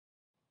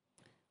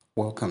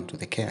Welcome to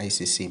the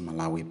KICC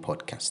Malawi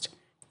podcast.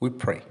 We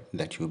pray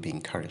that you'll be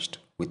encouraged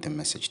with the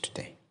message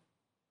today.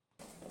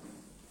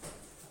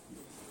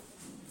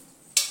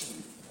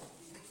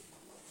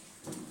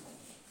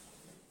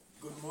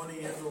 Good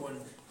morning,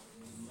 everyone.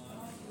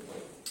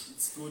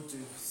 It's good to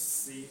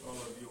see all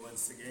of you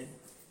once again.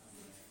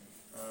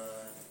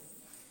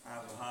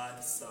 I've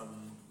had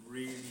some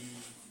really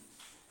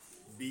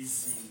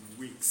busy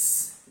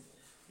weeks,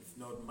 if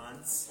not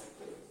months,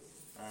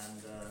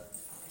 and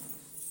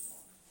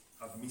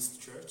I've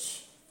missed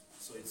church,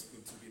 so it's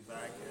good to be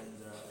back.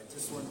 And I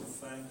just want to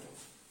thank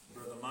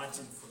Brother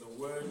Martin for the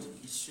word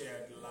he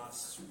shared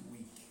last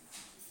week.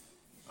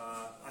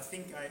 I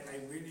think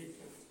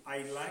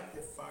I like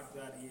the fact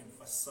that he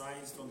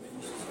emphasized on the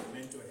issues of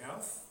mental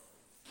health,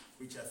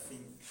 which I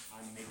think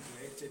are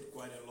neglected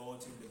quite a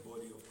lot in the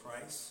body of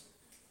Christ.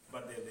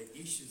 But they're the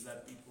issues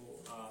that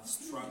people are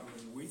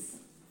struggling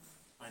with,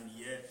 and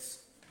yet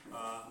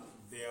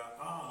there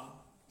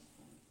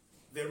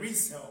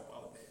is help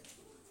out there.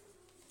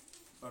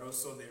 But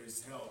also there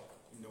is help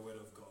in the Word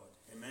of God.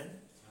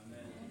 Amen?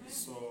 Amen.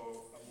 So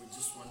we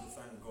just want to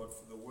thank God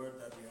for the word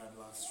that we had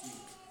last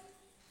week.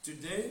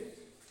 Today,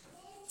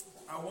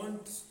 I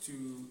want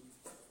to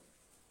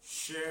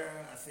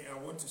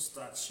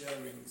start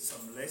sharing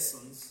some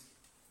lessons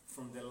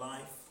from the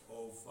life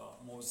of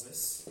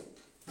Moses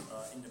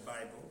in the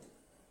Bible.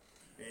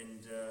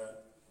 And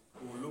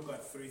we'll look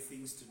at 3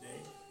 things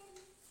today.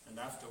 And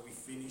after we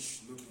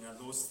finish looking at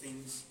those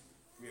things,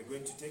 we are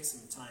going to take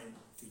some time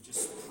to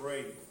just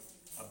pray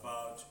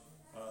about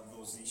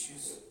those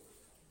issues.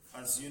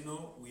 As you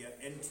know, we are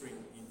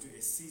entering into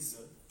a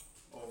season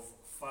of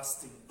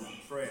fasting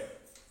and prayer.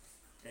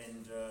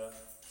 And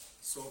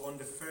so on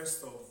the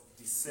 1st of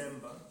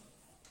December,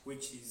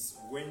 which is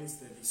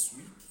Wednesday this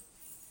week,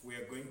 we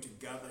are going to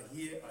gather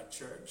here at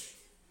church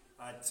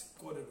at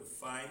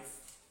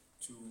 4:45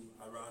 to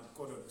around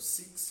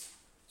 5:45,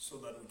 so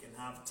that we can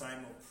have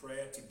time of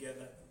prayer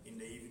together in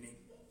the evening,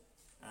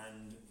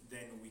 and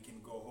then we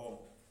can go home.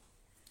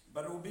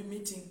 But we'll be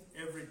meeting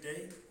every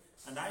day,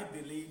 and I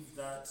believe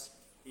that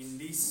in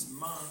this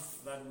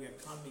month that we are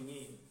coming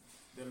in,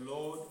 the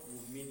Lord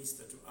will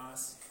minister to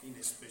us in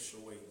a special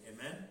way.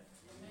 Amen?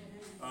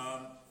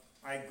 Amen.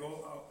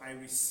 I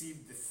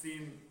received the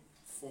theme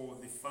for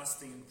the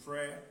fasting and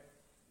prayer,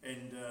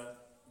 and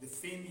the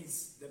theme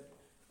is that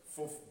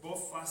for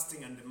both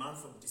fasting and the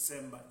month of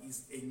December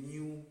is a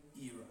new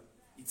era.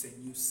 It's a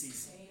new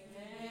season.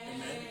 Amen.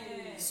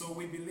 Amen. So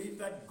we believe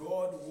that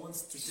God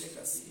wants to take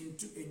us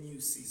into a new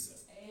season.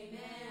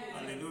 Amen.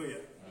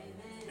 Hallelujah.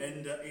 Amen.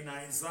 And in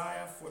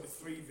Isaiah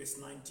 43 verse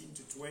 19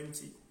 to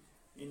 20,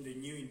 in the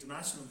New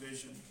International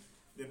Version,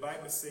 the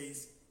Bible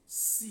says,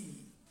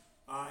 "See,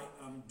 I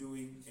am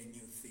doing a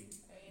new thing."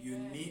 Amen. You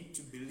need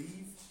to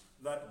believe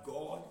that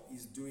God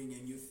is doing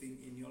a new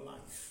thing in your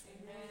life.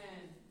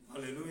 Amen.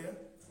 Hallelujah.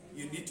 Amen.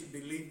 You need to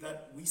believe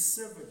that we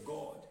serve a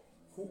God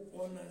who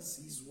honors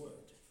his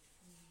word,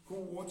 who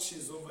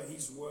watches over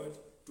his word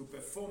to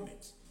perform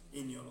it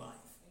in your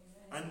life.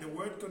 Amen. And the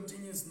word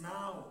continues,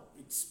 "Now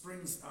it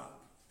springs up.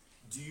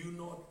 Do you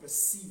not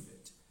perceive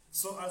it?"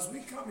 So as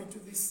we come into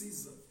this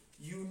season,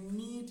 you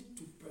need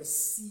to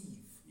perceive.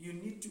 You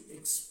need to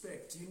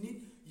expect.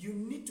 You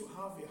need to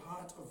have a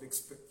heart of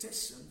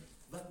expectation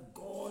that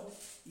God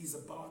is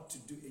about to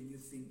do a new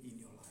thing in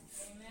your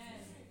life.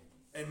 Amen.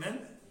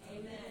 Amen?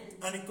 Amen.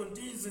 And it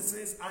continues and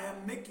says, "I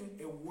am making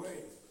a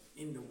way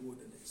in the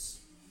wilderness."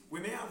 We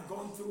may have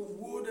gone through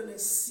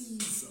wilderness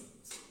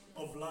seasons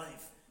of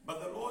life, but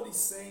the Lord is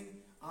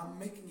saying, "I'm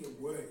making a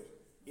way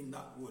in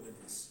that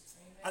wilderness."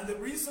 Amen. And the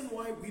reason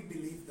why we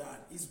believe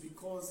that is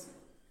because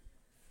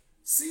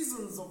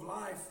seasons of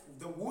life,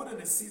 the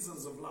wilderness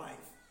seasons of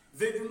life,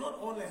 they do not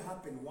only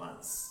happen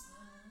once.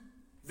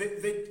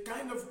 They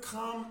kind of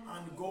come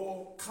and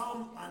go,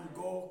 come and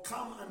go,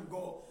 come and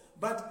go.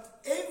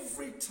 But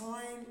every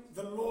time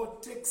the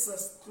Lord takes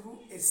us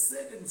through a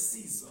certain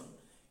season,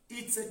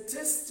 it's a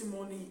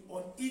testimony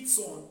on its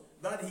own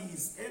that he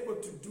is able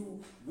to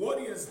do what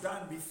he has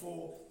done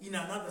before in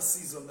another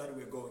season that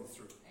we're going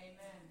through.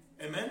 Amen.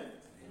 Amen?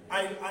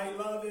 I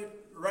love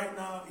it. Right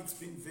now it's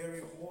been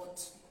very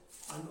hot,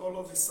 and all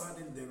of a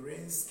sudden the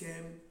rains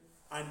came,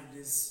 and it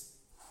is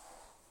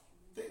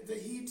the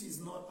heat is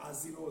not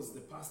as it was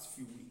the past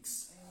few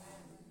weeks.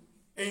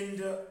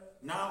 Amen. And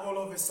now all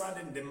of a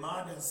sudden the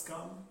mud has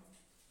come,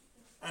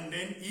 and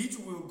then it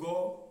will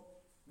go,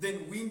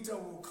 then winter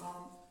will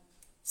come.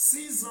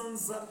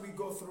 Seasons that we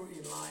go through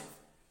in life,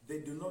 they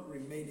do not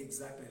remain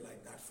exactly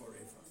like that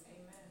forever.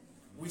 Amen.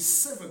 We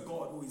serve a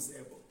God who is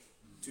able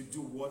to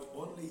do what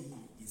only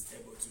he is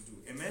able to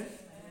do. Amen?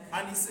 Amen.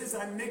 And he says,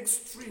 "I make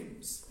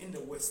streams in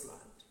the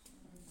wasteland."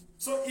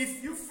 So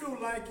if you feel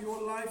like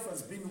your life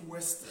has been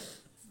wasted,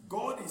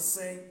 God is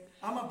saying,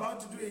 "I'm about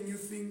to do a new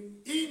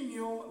thing in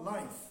your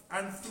life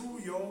and through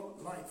your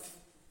life."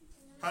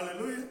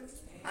 Hallelujah.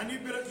 And you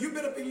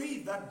better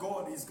believe that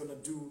God is going to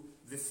do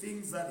the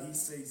things that he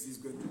says he's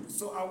going to do.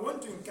 So I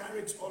want to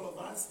encourage all of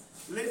us.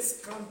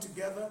 Let's come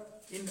together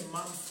in the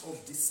month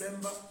of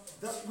December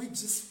that we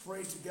just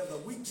pray together.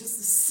 We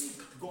just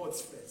seek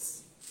God's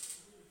face.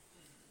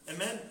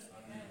 Amen?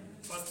 Amen.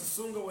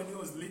 Pastor Sunga, when he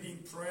was leading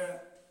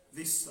prayer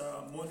this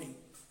morning,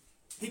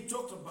 he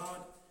talked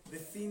about the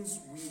things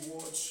we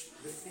watch,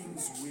 the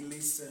things we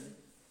listen.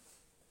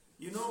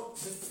 You know,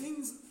 the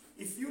things,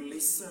 if you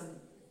listen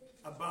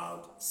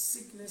about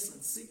sickness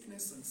and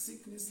sickness and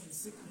sickness and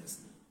sickness,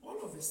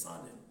 all of a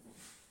sudden,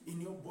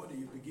 in your body,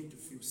 you begin to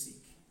feel sick.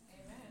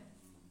 Amen.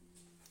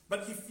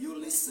 But if you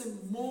listen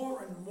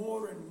more and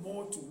more and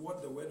more to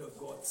what the Word of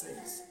God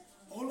says,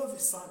 all of a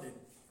sudden,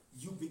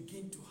 you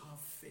begin to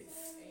have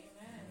faith.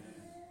 Amen.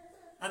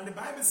 And the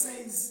Bible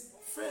says,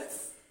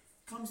 faith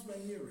comes by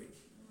hearing.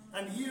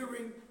 And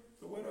hearing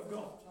the Word of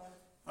God.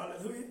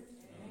 Hallelujah.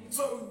 Amen.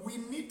 So we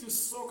need to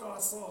soak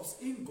ourselves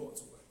in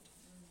God's Word.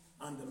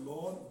 And the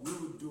Lord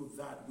will do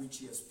that which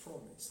He has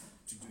promised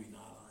to do in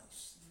our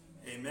lives.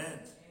 Amen.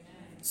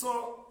 Amen.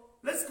 So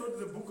let's go to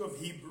the book of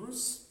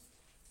Hebrews.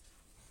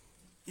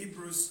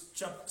 Hebrews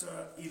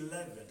chapter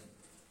 11.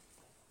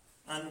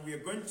 And we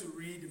are going to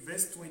read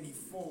verse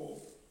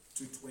 24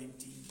 to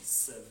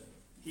 27.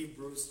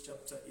 Hebrews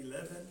chapter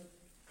 11,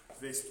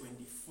 verse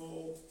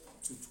 24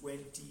 to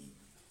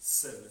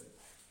 27.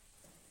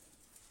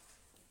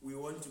 We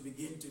want to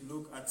begin to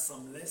look at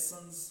some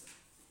lessons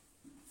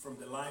from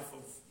the life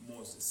of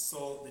Moses.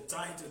 So the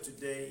title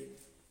today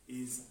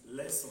is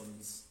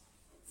Lessons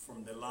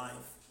from the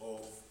Life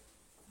of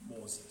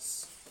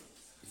Moses.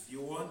 If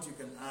you want, you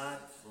can add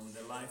from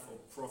the life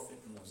of Prophet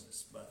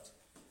Moses, but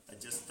I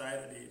just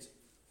titled it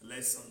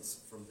Lessons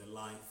from the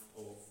Life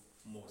of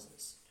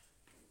Moses.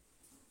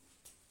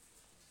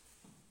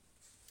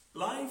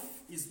 Life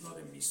is not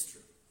a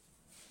mystery,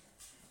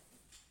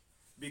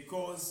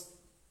 because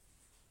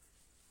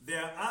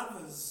there are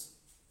others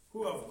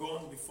who have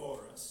gone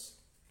before us,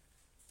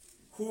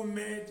 who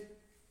made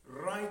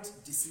right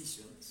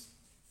decisions,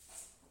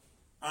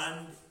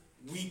 and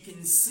we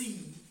can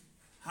see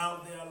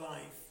how their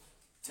life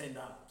turned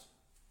out.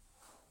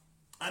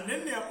 And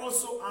then there are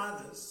also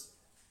others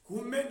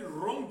who made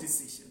wrong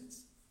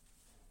decisions,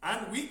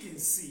 and we can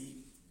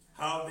see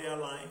how their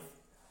life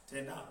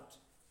turned out.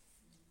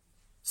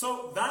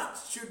 So that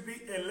should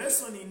be a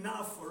lesson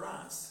enough for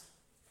us,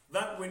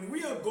 that when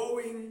we are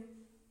going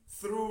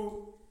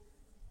through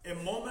a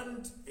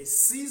moment, a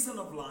season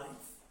of life,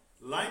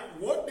 like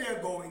what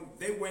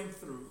they went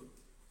through,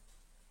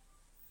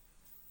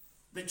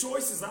 the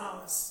choice is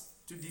ours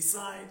to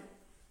decide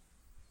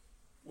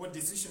what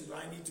decision do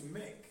I need to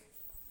make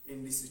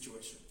in this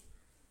situation.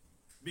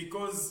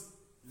 Because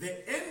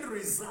the end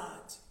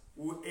result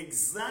will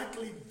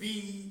exactly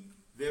be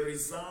the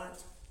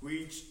result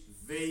which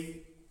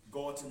they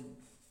gotten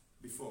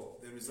before,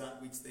 the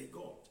result which they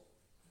got.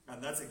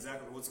 And that's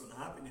exactly what's going to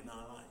happen in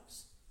our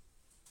lives.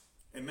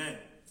 Amen. Amen.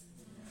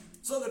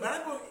 So the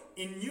Bible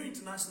in New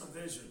International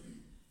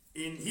Version,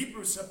 in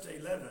Hebrews chapter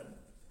 11,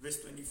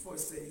 verse 24,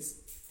 says,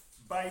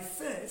 by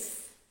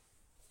faith,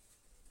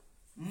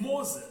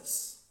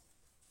 Moses,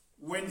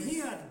 when he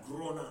had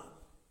grown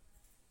up,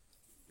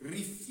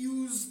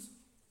 refused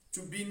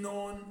to be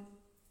known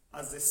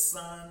as the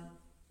son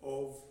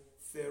of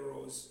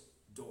Pharaoh's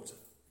daughter.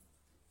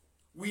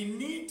 We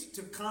need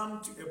to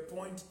come to a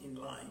point in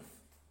life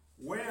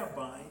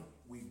whereby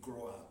we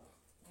grow up.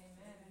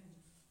 Amen.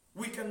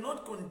 We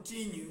cannot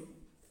continue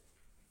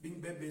being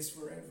babies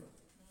forever.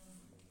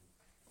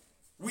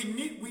 We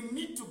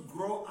need to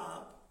grow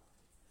up.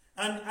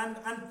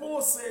 And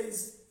Paul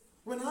says,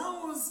 when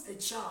I was a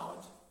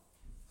child,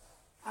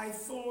 I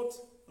thought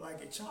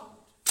like a child.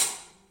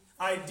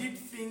 I did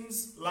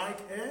things like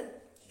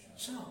a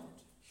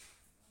child.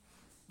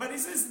 But he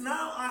says,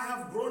 now I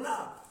have grown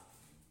up.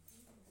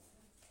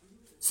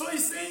 So he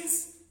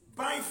says,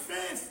 by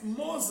faith,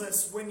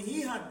 Moses, when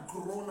he had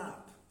grown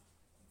up,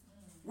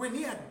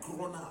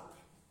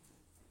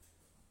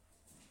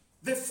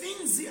 the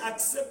things he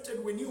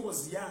accepted when he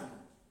was young,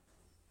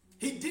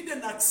 he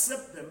didn't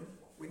accept them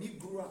when he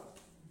grew up.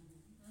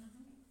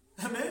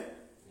 Mm-hmm. Amen?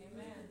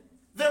 Amen?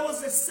 There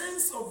was a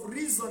sense of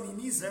reason in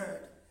his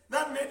head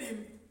that made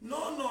him,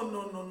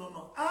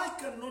 no. I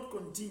cannot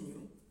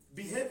continue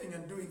behaving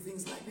and doing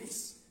things like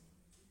this.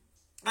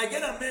 I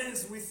get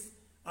amazed with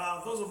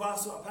those of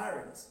us who are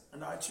parents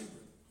and our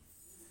children.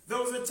 There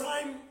was a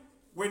time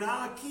when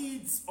our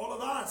kids, all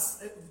of us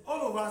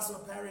who are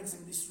parents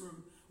in this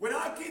room, when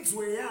our kids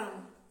were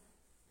young,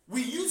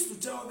 we used to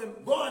tell them,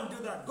 go and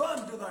do that, go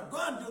and do that, go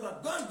and do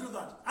that, go and do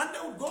that. And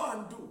they would go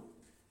and do.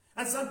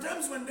 And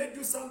sometimes when they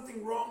do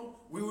something wrong,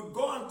 we would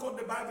go and quote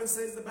the Bible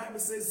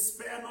says,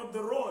 spare not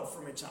the rod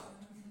from a child.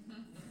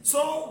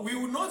 So we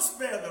would not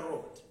spare the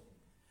rod.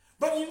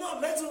 But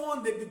later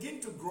on they begin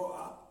to grow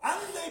up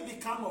and they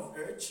become of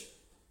age.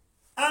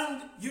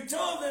 And you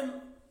tell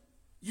them,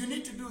 you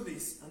need to do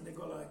this. And they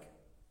go like,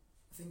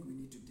 I think we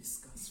need to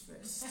discuss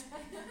first.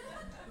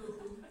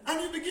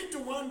 And you begin to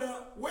wonder,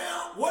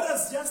 well, what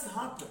has just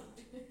happened?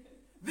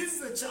 This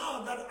is a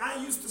child that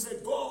I used to say,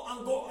 go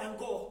and go and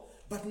go.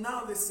 But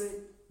now they say,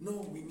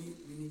 no, we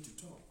need to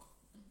talk.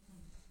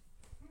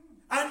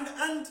 And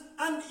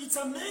it's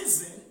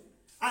amazing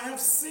I have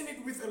seen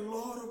it with a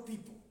lot of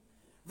people,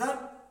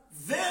 that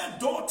their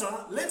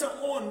daughter, later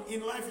on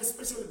in life,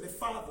 especially the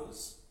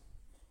fathers,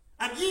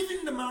 and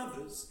even the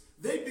mothers,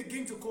 they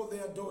begin to call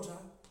their daughter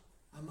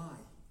Amai.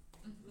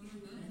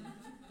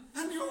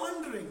 And you're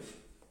wondering,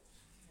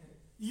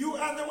 you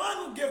are the one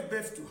who gave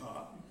birth to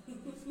her,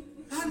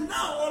 and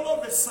now all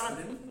of a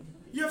sudden,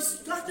 you have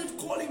started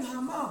calling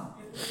her mom.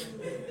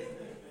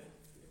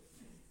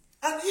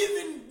 And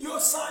even your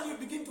son, you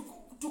begin to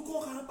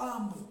call her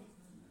Bambo.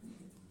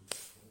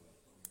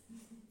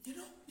 You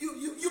know,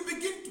 you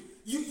begin to,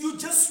 you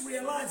just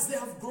realize they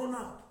have grown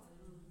up.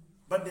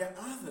 But there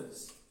are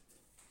others,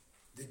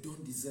 they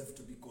don't deserve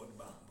to be called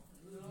Bambo.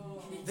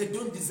 No. They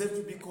don't deserve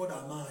to be called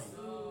Amai.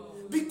 No.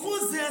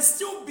 Because they are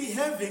still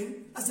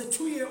behaving as a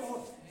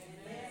 2-year-old.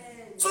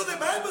 So the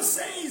Bible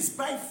says,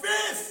 by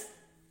faith,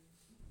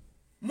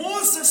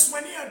 Moses,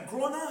 when he had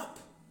grown up,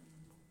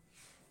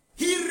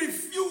 he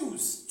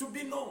refused to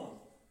be known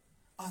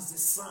as the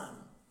son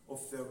of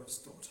Pharaoh's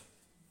daughter.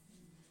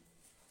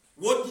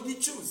 What did he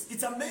choose?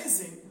 It's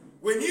amazing.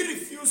 When he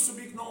refused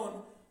to be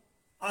known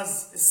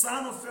as a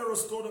son of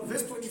Pharaoh's daughter,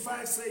 verse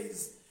 25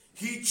 says,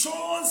 he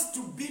chose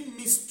to be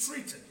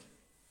mistreated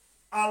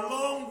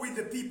along with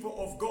the people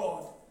of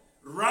God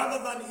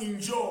rather than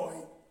enjoy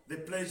the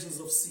pleasures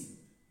of sin.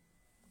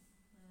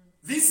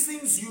 These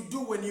things you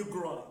do when you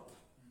grow up.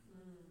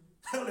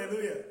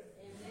 Hallelujah.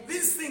 Amen.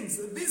 These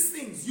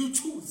things you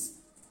choose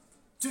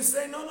to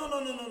say,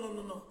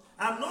 no.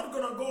 I'm not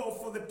going to go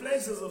for the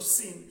pleasures of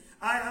sin.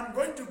 I am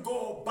going to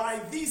go by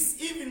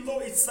this, even though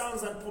it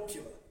sounds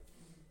unpopular.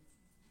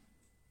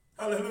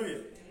 Hallelujah.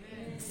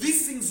 Amen.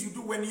 These things you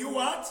do when you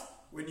what?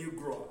 When you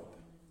grow up.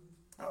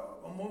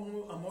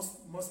 I'm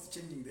most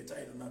changing the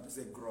title now to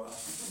say grow up.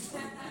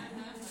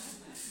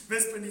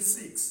 Verse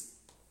 26.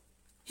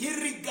 He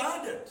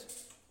regarded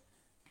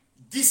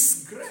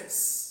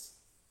disgrace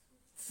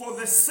for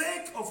the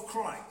sake of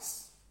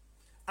Christ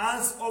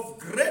as of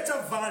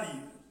greater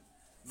value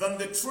than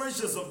the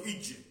treasures of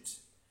Egypt,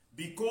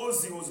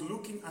 because he was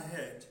looking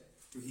ahead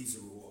to his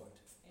reward.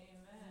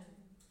 Amen.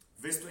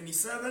 Verse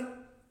 27,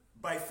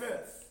 by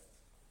faith,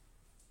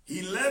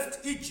 he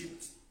left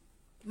Egypt,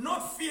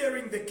 not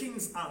fearing the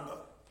king's anger.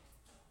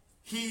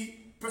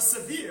 He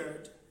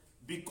persevered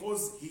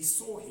because he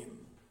saw him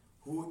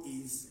who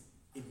is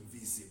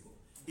invisible.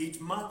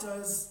 It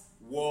matters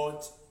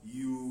what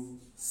you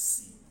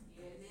see.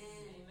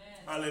 Amen.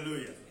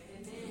 Hallelujah.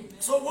 Amen.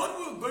 So what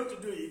we're going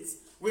to do is,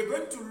 we're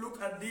going to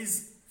look at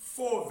these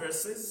 4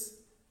 verses.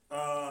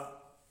 Are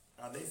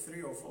they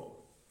 3 or 4?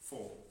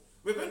 4.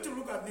 We're going to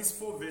look at these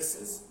 4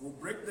 verses. We'll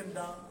break them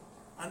down,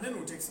 and then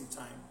we'll take some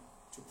time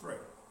to pray.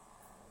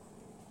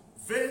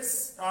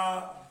 Verse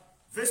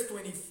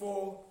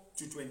 24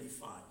 to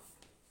 25.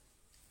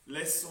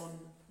 Lesson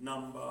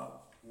number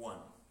 1.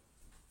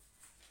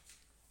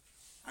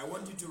 I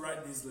want you to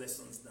write these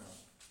lessons down.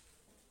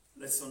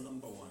 Lesson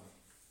number 1.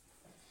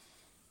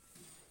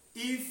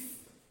 If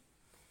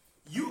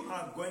you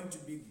are going to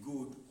be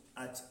good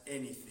at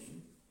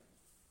anything,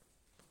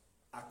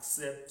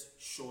 accept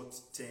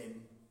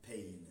short-term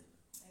pain.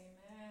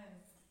 Amen.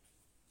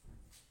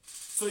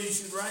 So you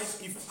should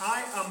write, if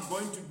I am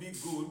going to be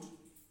good,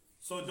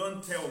 so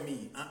don't tell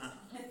me.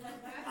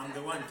 I'm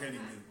the one telling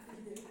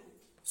you.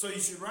 So you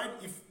should write,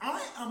 if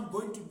I am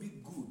going to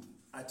be good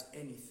at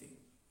anything,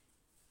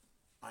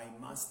 I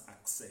must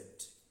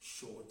accept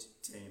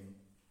short-term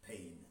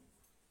pain.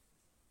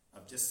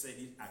 I've just said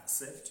it,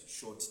 accept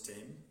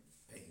short-term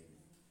pain.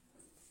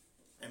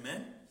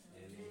 Amen?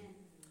 Amen?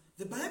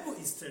 The Bible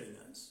is telling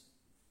us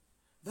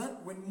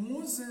that when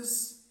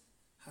Moses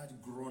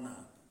had grown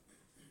up,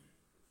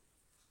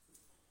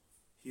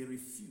 he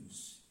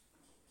refused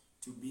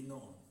to be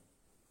known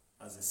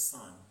as a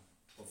son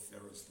of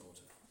Pharaoh's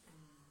daughter.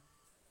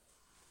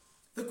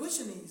 The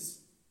question is,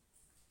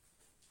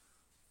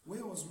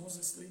 where was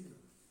Moses living?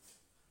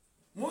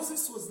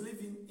 Moses was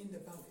living in the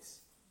palace.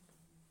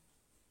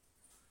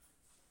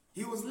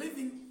 He was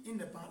living in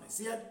the palace.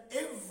 He had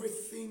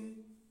everything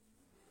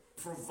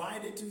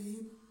provided to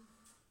him.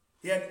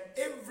 He had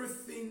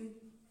everything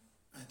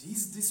at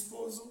his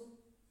disposal.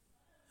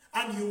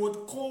 And he was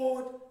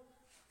called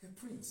a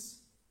prince.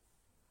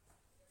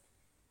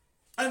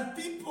 And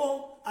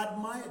people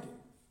admired him.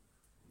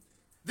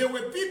 There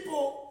were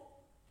people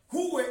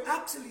who were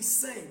actually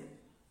saying,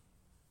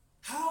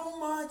 how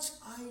much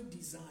I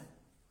desire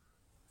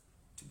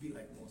to be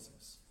like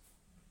Moses.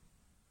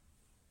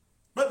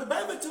 But the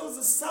Bible tells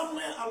us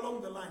somewhere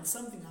along the line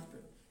something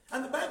happened.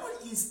 And the Bible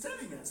is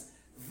telling us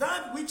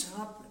that which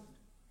happened,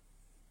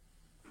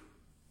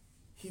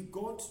 he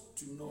got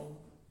to know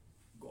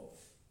God.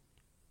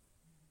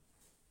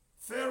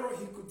 Pharaoh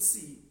he could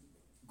see,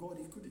 God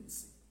he couldn't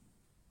see.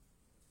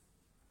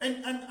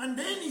 And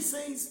then he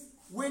says,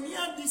 when he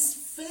had this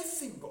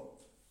faith in God,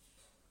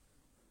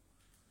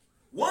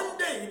 one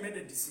day he made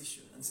a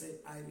decision and said,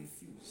 I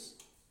refuse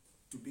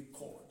to be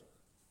called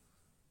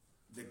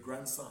the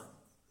grandson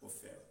of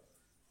Pharaoh.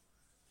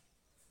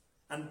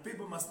 And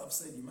people must have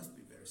said, you must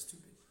be very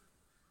stupid.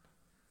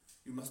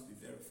 You must be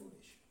very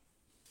foolish.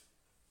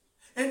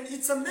 And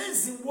it's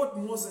amazing what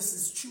Moses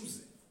is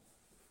choosing.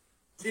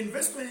 In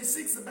verse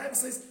 26, the Bible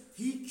says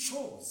he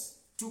chose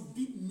to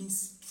be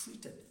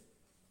mistreated,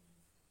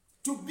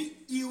 to be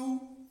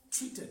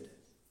ill-treated.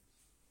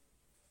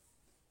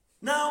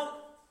 Now,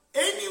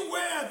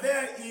 anywhere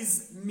there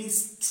is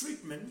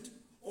mistreatment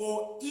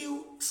or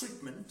ill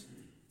treatment,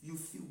 you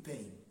feel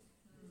pain.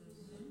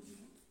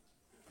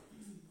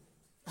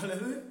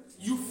 Hallelujah.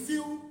 You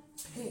feel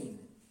pain.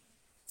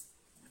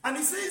 And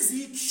he says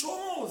he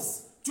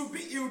chose to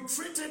be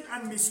ill-treated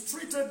and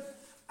mistreated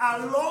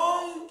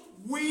along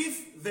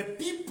with the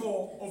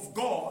people of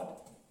God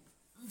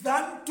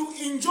than to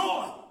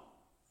enjoy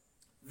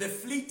the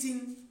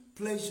fleeting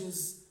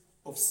pleasures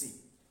of sin.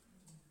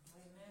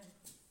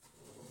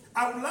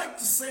 I would like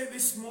to say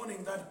this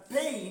morning that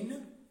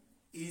pain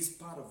is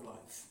part of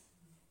life.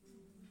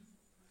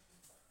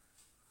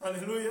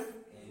 Hallelujah.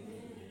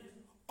 Amen.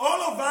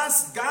 All of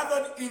us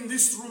gathered in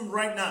this room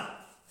right now,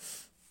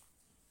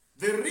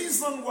 the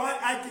reason why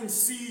I can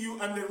see you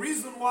and the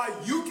reason why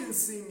you can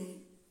see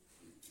me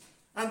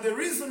and the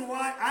reason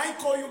why I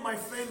call you my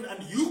friend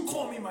and you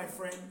call me my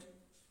friend,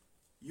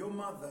 your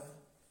mother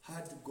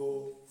had to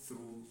go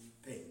through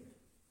pain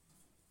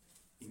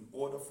in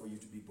order for you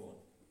to be born.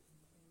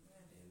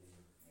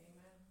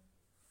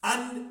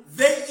 And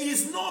there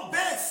is no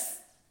birth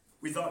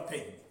without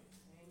pain.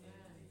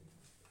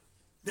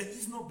 There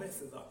is no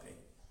birth without pain.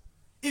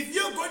 If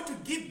you're going to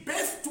give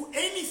birth to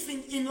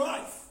anything in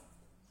life,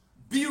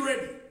 be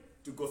ready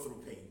to go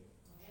through pain.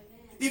 Amen.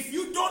 If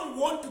you don't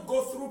want to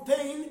go through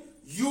pain,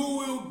 you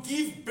will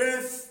give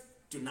birth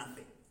to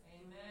nothing.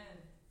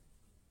 Amen.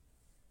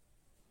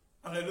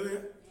 Hallelujah.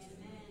 Amen.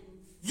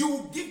 You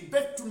will give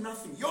birth to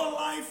nothing. Your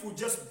life will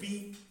just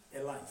be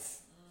a life.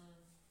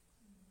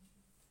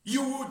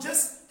 You will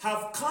just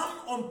have come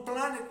on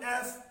planet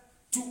Earth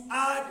to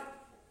add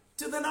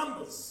to the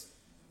numbers.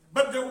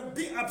 But there will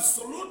be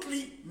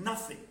absolutely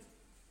nothing.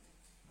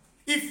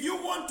 If you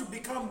want to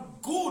become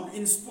good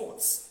in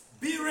sports,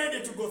 be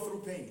ready to go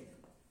through pain.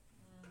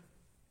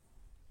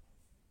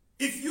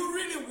 If you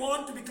really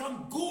want to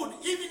become good,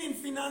 even in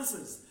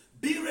finances,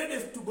 be ready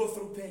to go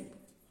through pain.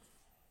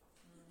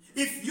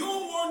 If you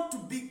want to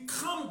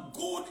become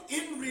good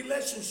in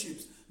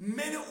relationships, be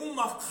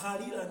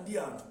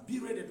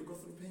ready to go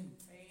through pain.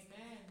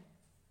 Amen.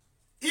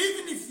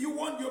 Even if you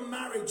want your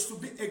marriage to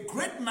be a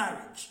great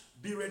marriage,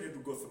 be ready to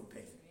go through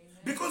pain.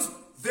 Amen. Because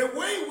the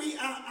way we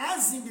are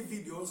as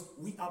individuals,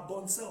 we are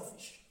born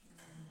selfish.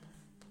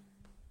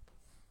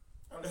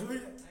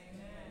 Hallelujah.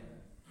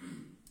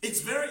 Amen.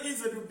 It's very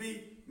easy to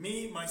be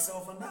me,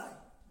 myself, and I.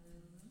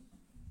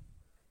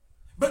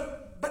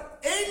 But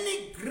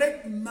any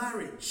great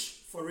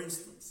marriage, for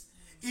instance,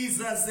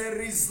 is as a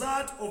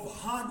result of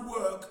hard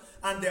work,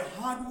 and the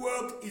hard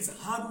work is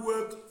hard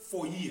work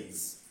for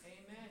years.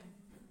 Amen.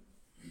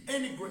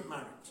 Any great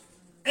marriage.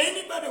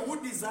 Anybody who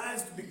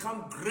desires to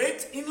become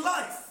great in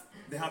life,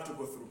 they have to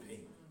go through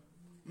pain.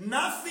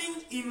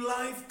 Nothing in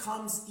life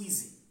comes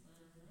easy.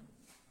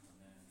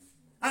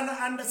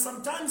 And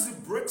sometimes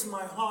it breaks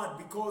my heart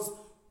because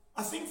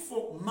I think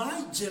for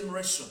my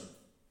generation,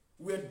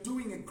 we're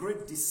doing a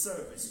great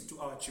disservice to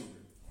our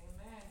children.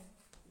 Amen.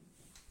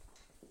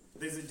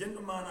 There's a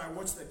gentleman, I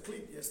watched a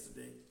clip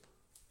yesterday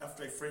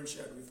after a friend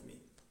shared with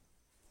me.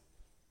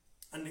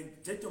 And the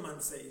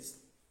gentleman says,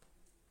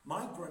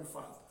 my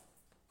grandfather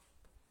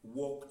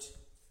walked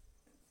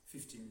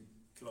 15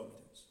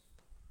 kilometers.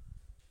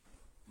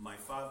 My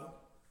father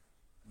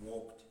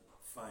walked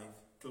 5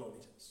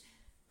 kilometers.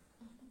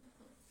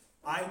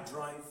 I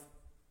drive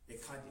a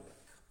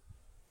Cadillac.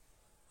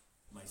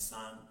 My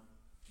son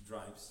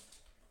drives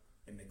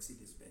a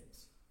Mercedes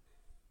Benz.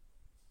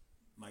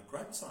 My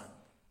grandson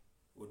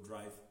will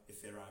drive a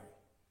Ferrari.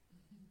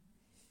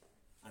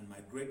 And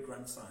my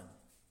great-grandson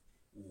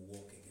will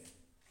walk again.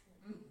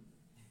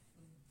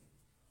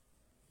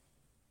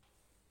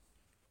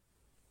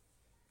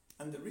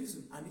 And the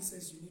reason, and he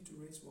says you need to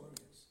raise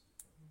warriors.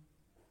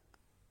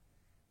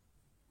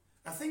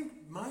 I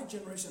think my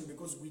generation,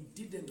 because we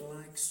didn't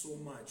like so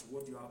much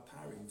what our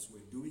parents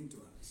were doing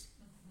to us,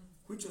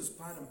 which was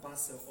part and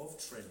parcel of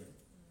training,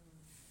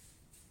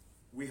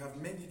 we have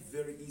made it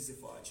very easy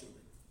for our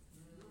children.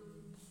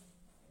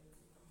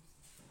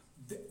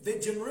 The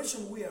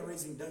generation we are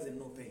raising doesn't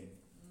know pain.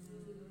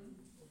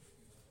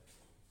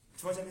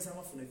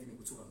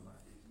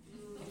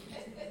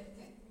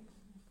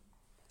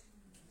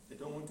 They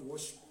don't want to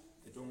wash.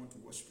 They don't want to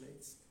wash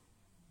plates.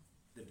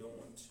 They don't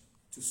want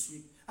to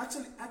sweep.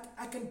 Actually,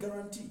 I can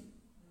guarantee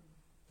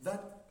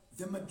that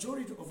the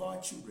majority of our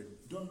children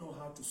don't know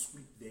how to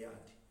sweep their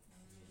yard.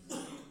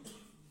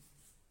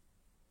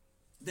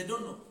 They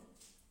don't know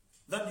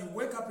that you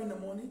wake up in the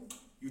morning,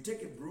 you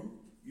take a broom,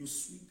 you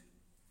sweep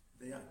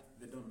the yard.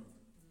 They don't know.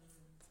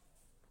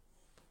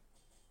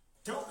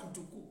 Tell them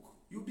to cook.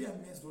 You'll be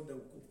amazed what they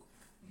will cook.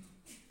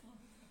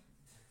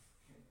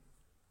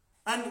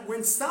 And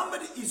when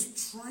somebody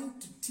is trying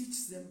to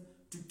teach them,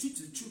 to teach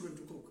the children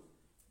to cook,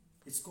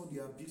 it's called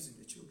you're abusing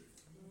the children.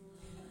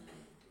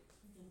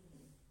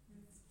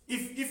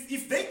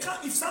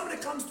 If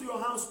somebody comes to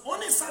your house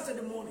on a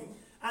Saturday morning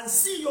and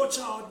see your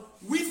child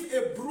with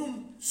a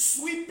broom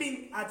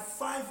sweeping at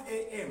 5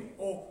 a.m.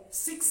 or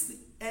 6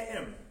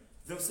 a.m.,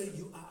 they'll say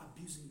you are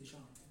abusing the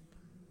child.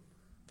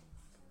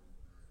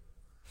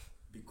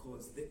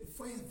 Because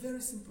for a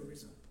very simple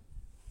reason,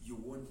 you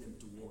want them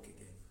to walk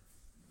again.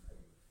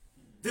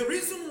 The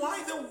reason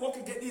why they walk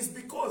again is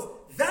because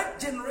that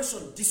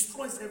generation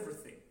destroys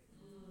everything.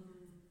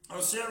 I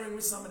was sharing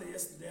with somebody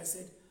yesterday, I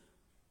said,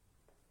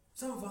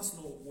 some of us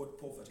know what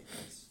poverty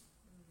is.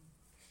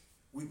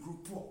 We grew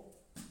poor.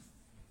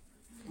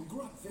 We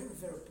grew up very,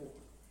 very poor.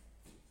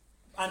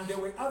 And there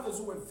were others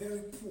who were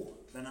very poor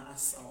than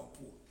us, our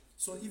poor.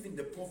 So even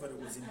the poverty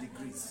was in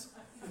degrees.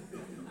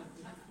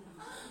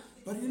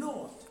 But you know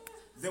what?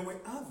 There were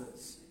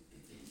others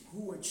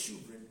who were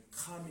children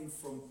coming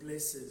from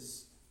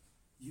places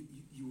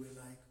you were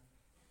like,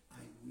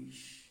 I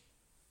wish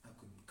I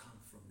could come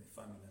from a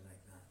family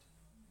like that.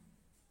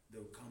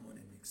 They'll come on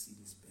a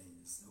Mercedes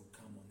Benz. They'll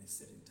come on a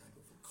certain type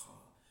of a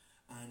car.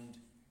 And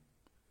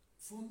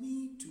for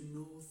me to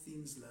know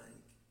things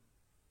like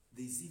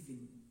there's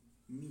even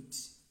meat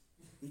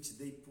which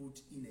they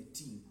put in a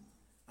tin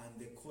and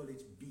they call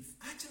it beef.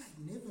 Actually,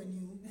 I never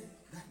knew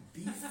that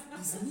beef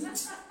is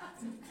meat.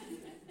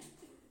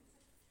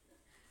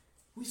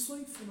 We saw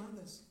it from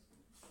others.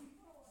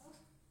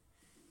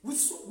 We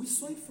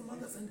saw it from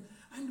others, and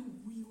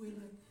we were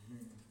like,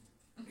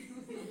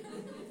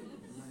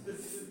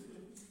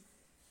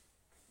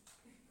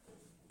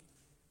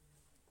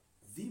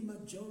 The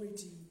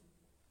majority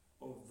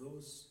of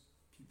those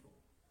people,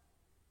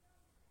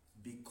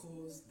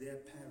 because their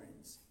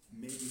parents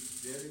made it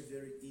very,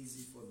 very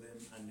easy for them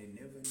and they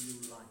never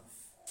knew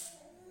life,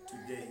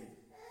 today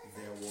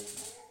they are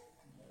walking.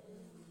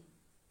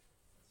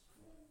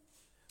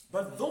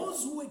 But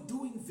those who were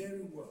doing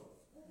very well,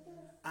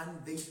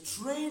 and they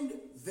trained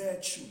their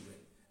children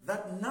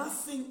that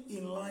nothing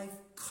in life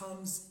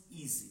comes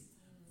easy,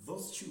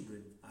 those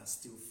children are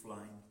still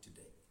flying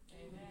today.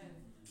 Amen.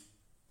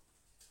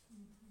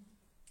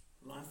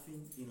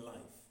 Nothing in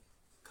life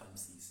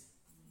comes easy.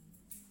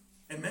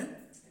 Amen?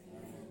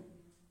 Amen.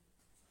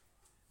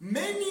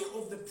 Many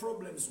of the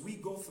problems we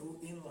go through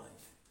in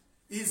life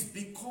is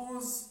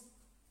because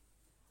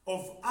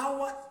of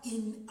our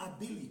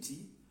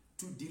inability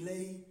to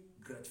delay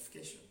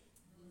gratification.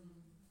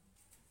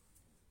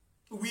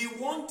 We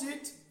want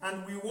it,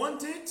 and we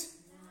want it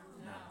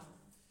now.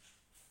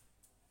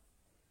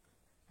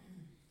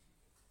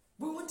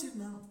 We want it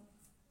now.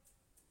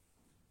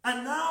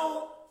 And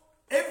now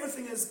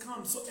everything has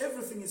come, so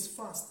everything is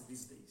fast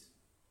these days.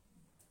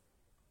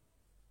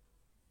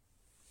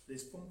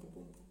 There's pompo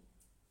pompo.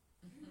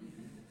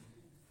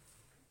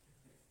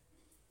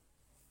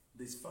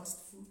 There's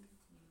fast food.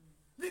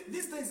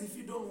 These days, if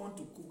you don't want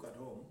to cook at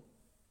home,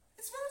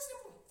 it's very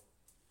simple.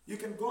 You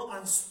can go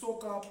and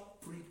stock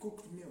up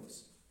pre-cooked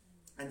meals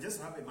and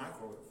just have a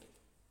microwave.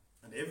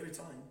 And every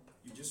time,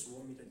 you just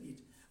warm it and eat.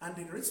 And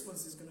the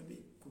response is going to be,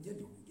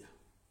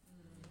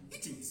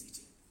 eating is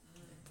eating.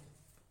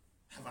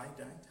 Have I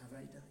died? Have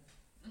I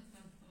died?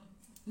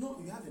 No,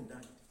 you haven't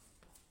died.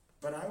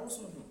 But I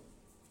also know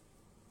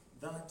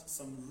that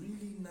some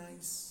really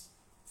nice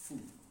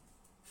food,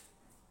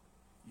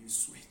 you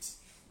sweat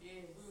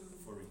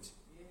for it.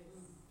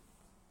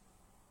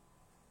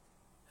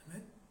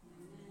 Amen?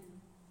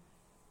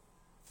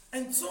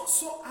 And so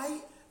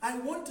I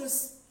want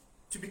us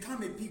to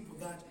become a people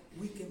that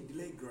we can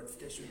delay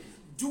gratification.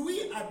 Do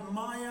we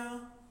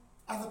admire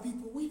other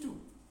people? We do.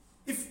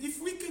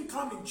 If we can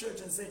come in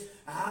church and say,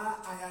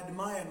 I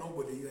admire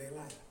nobody, you're a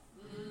liar.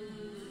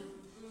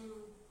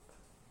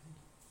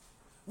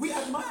 We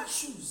admire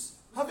shoes.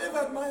 Have you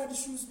ever admired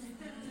shoes?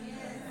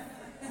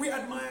 We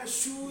admire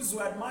shoes, we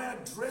admire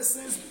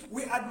dresses,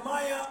 we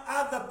admire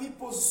other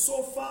people's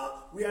sofa,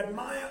 we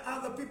admire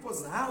other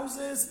people's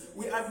houses,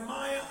 we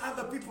admire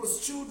other people's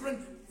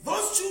children.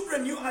 Those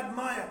children you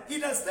admire,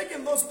 it has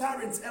taken those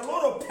parents a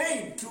lot of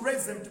pain to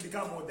raise them to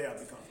become what they have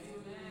become.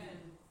 Amen.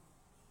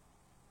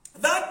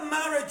 That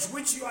marriage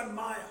which you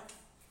admire,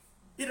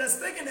 it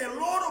has taken a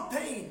lot of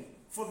pain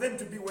for them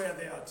to be where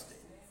they are today.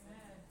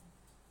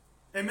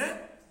 Amen? Amen?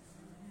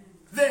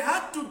 They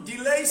had to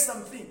delay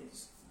some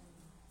things.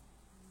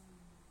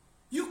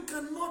 You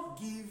cannot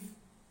give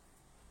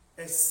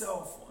a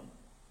cell phone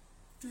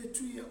to a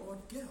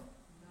 2-year-old girl,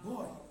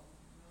 boy.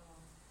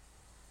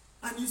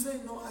 And you say,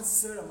 no, I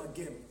said I'm a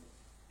game.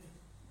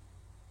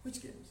 Which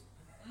games?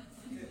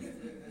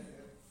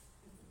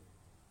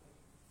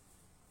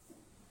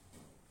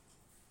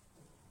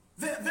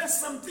 There's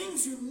some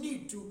things you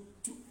need to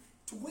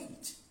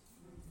wait.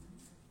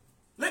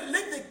 Let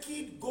the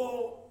kid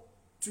go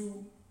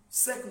to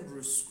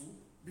secondary school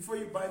before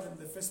you buy them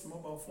the first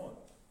mobile phone.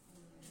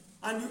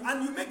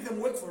 And you make them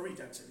work for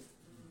it, actually.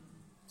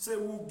 Say,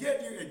 we'll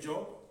get you a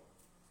job,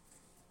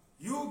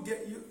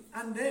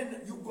 and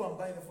then you go and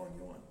buy the phone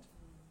you want.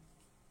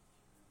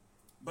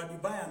 But you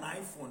buy an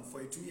iPhone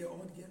for a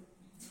 2-year-old girl,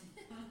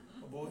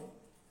 a boy.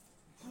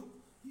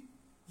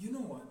 You know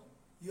what?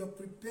 You are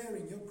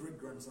preparing your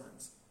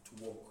great-grandsons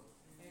to walk.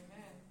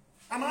 Amen.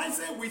 Am I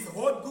saying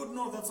withhold good?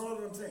 No, that's not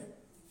what I'm saying.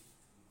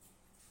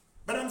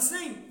 But I'm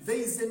saying there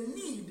is a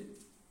need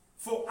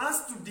for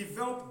us to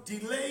develop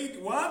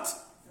delayed what?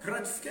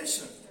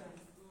 Gratification.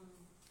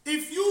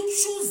 If you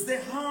choose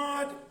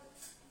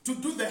to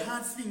do the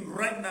hard thing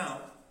right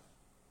now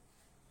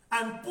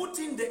and put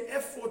in the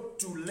effort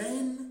to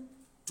learn,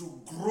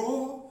 to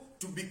grow,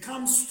 to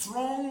become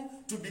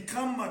strong, to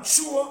become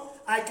mature,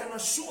 I can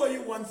assure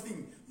you one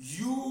thing,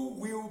 you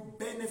will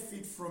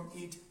benefit from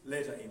it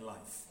later in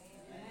life.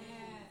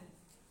 Amen.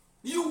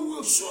 You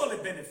will surely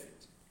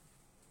benefit.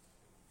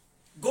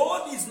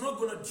 God is not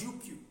going to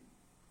dupe you.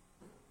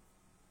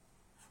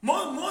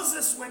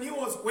 Moses, when he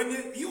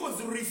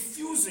was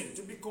refusing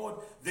to be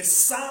called the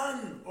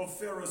son of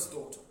Pharaoh's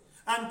daughter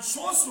and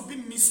chose to be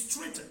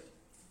mistreated,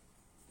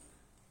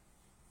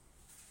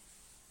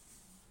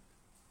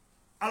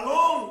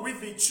 along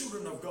with the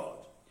children of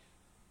God,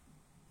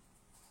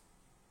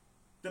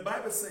 the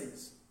Bible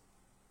says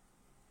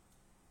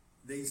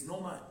there is no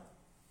man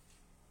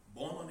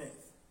born on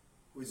earth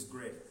who is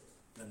greater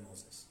than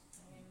Moses.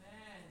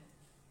 Amen.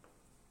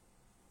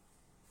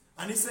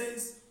 And he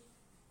says,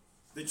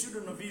 the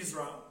children of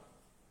Israel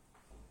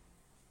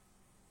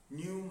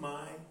knew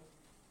my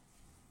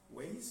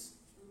ways.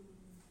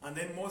 And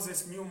then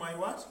Moses knew my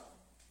what?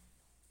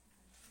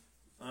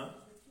 Huh?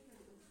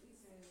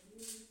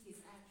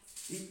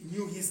 He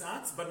knew his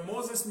acts, but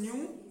Moses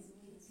knew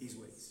his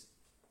ways.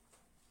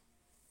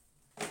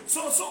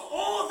 So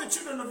all the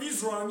children of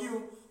Israel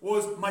knew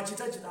was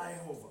Machitachita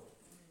Jehovah.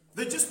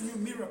 They just knew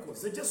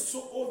miracles. They just saw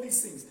all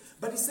these things.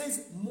 But it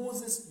says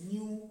Moses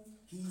knew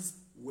his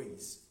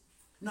ways.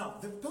 Now,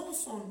 the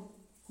person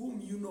whom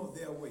you know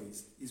their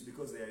ways is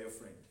because they are your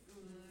friend.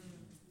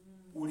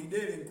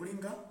 Ulidere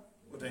nkulinga,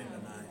 utaenda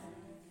naye.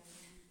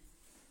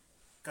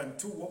 Can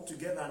two walk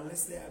together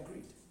unless they are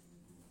agreed?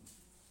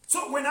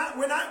 So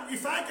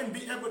if I can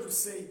be able to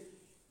say,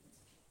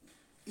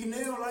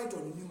 Ineo light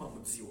on Nima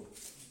Mudziwa,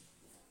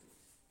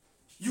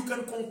 you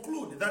can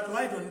conclude that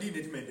light on did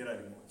it made the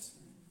right ones.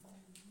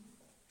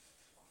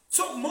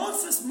 So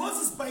Moses,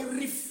 by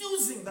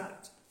refusing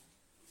that,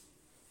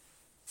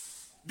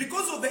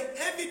 because of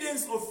the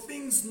evidence of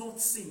things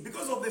not seen,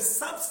 because of the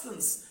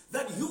substance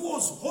that he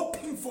was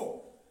hoping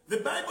for, the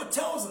Bible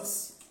tells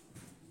us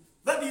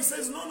that he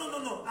says,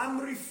 no, I'm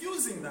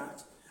refusing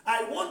that.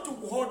 I want to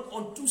hold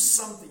on to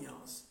something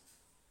else.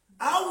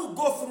 I will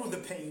go through the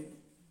pain.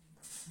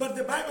 But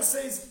the Bible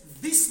says,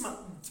 this man,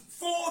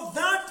 for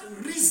that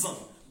reason,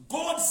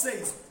 God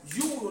says,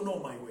 you will know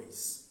my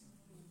ways.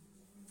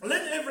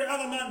 Let every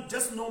other man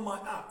just know my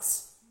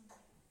acts.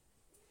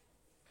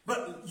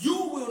 But you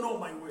will know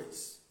my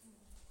ways.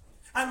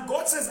 And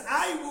God says,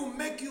 I will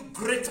make you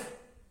greater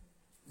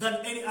than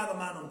any other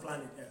man on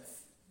planet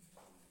Earth.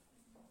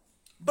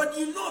 But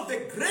you know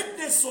the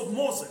greatness of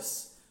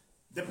Moses,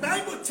 the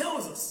Bible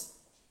tells us,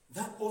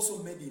 that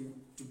also made him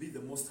to be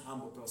the most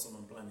humble person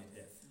on planet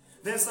Earth.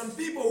 There are some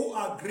people who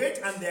are great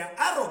and they are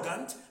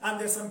arrogant, and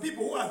there are some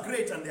people who are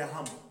great and they are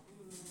humble.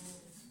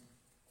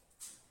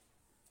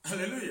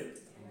 Hallelujah.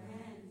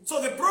 Amen.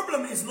 So the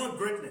problem is not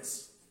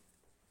greatness.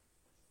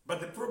 But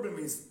the problem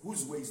is,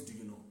 whose ways do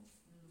you know?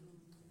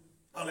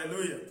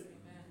 Hallelujah.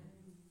 Amen.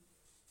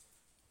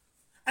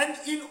 And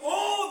in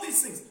all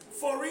these things,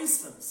 for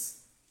instance,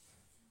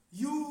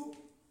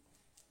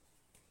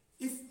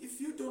 if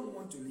you don't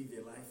want to live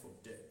a life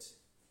of debt,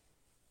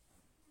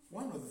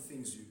 one of the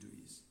things you do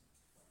is,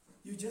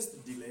 you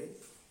just delay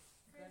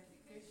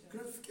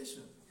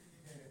gratification.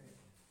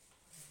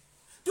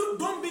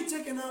 Don't be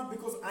taken up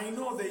because I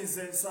know there is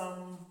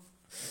some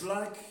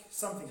black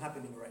something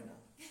happening right now.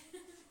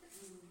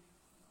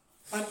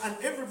 And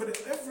everybody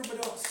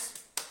else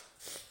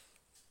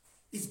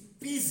is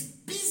busy.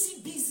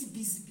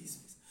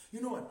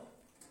 You know what?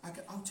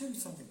 I'll tell you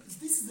something.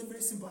 This is a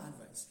very simple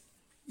advice.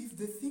 If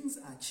the things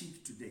are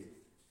cheap today,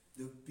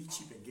 they'll be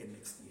cheap again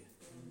next year.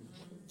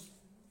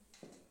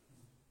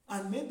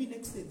 And maybe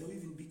next day they'll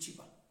even be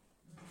cheaper.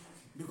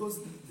 Because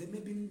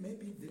maybe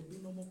there'll be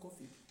no more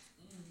coffee.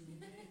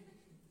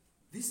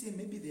 This year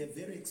maybe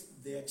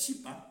they are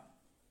cheaper,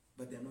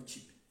 but they're not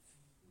cheap.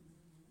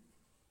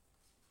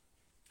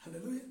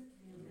 Hallelujah.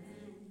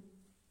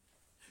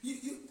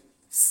 You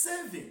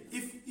serving,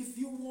 if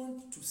you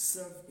want to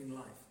serve in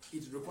life,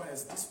 it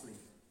requires discipline.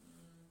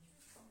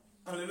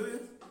 Hallelujah.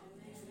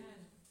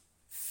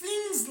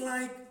 Things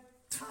like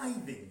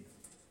tithing,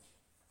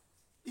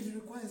 it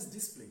requires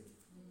discipline.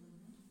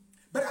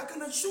 But I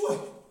can assure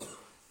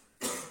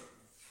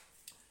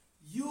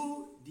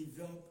you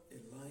develop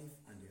a life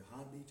and a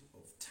habit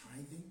of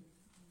tithing,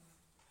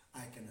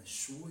 I can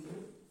assure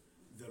you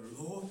the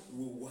Lord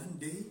will one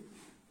day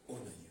honor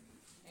you.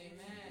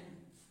 Amen.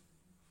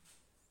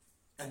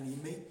 And he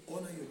may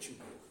honor your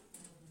children.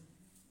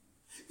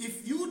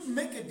 If you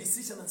make a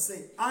decision and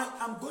say, I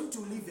am going to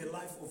live a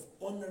life of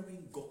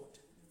honoring God,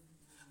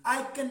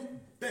 I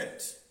can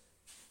bet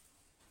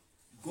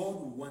God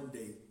will one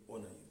day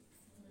honor you.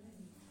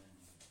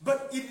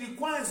 But it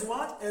requires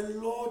what? A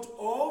lot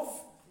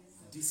of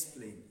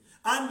discipline.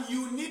 And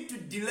you need to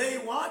delay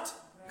what?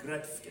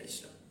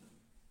 Gratification.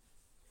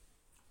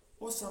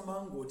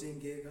 Osamango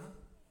tengega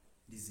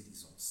these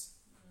reasons.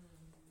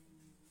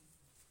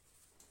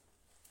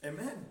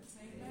 Amen.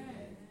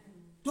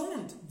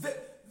 Don't. The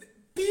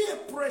peer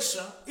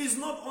pressure is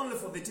not only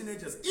for the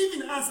teenagers.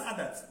 Even us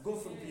adults go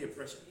through peer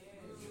pressure.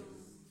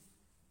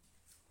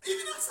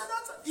 Even us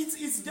adults,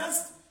 it's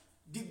just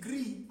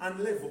degree and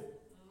level.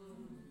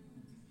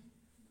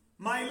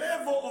 My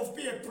level of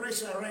peer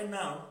pressure right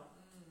now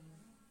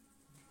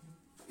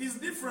is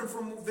different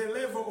from the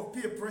level of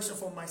peer pressure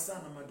for my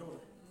son and my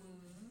daughter.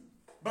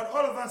 But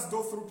all of us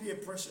go through peer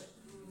pressure.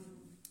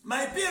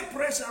 My peer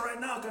pressure right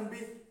now can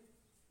be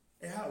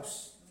a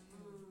house.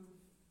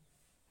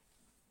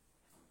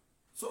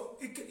 So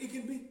it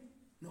can be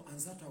no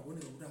anzata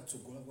agoneka kuti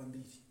atsogola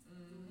kwambiri.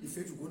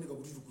 Ife tikuoneka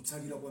kuti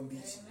tikutsalira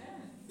kwambiri.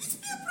 It's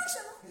peer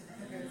pressure.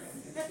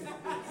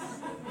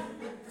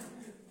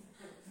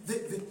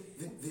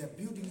 They are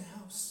building a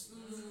house.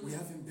 We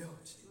haven't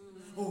built.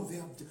 Oh,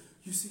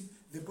 you see,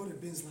 they bought a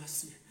Benz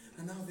last year,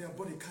 and now they have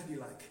bought a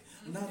Cadillac.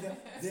 And now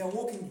they are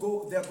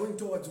going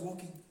towards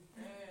walking.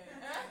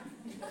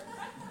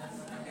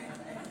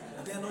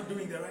 They are not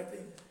doing the right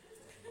thing.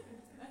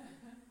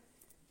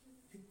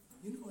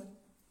 You know what?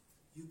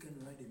 You can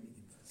ride a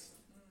minibus.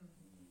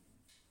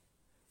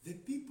 The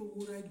people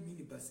who ride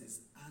minibuses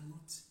are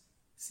not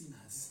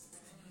sinners.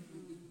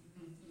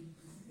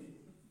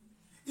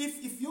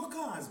 If your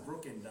car has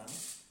broken down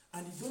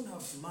and you don't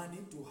have money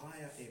to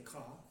hire a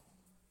car,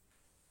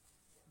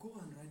 go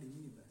and ride a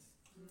minibus.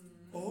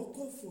 Or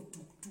go for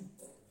tuk-tuk.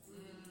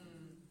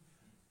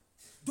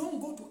 Don't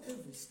go to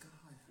every car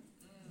hire.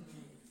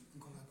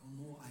 Go like, oh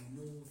no, I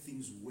know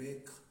things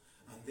work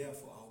and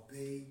therefore I'll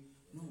pay.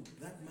 No,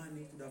 that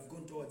money could have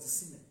gone towards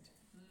cement.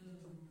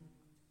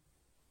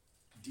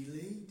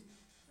 Delayed.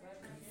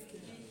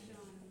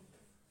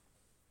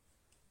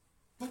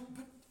 But I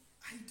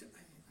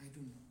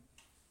don't know.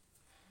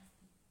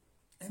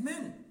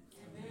 Amen.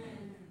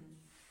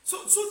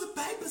 So the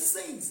Bible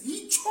says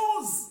he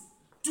chose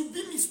to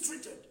be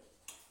mistreated.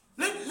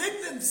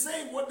 Let them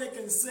say what they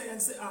can say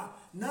and say,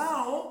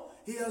 now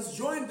he has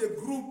joined the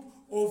group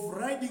of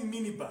riding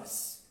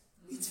minibus.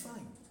 It's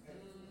fine.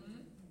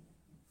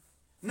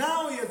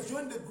 Now he has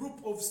joined the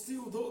group of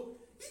still though.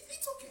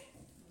 It's okay.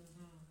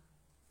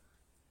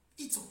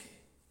 It's okay.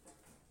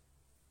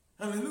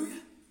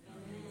 Hallelujah.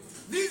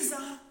 These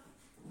are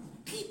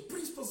key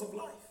principles of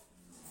life.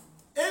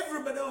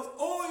 Everybody else,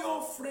 all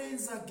your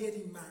friends are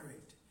getting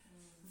married.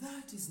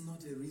 That is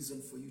not a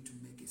reason for you to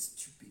make a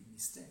stupid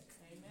mistake.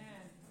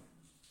 Amen.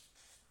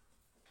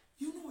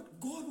 You know what?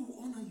 God will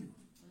honor you.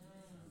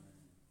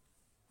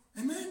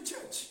 Amen,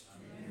 church.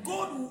 Amen.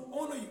 God will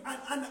honor you.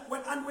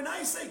 And when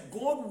I say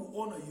God will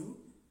honor you,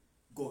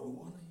 God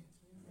will honor you.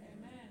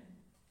 Amen.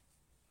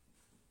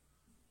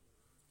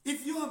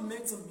 If you have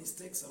made some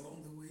mistakes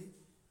along the way,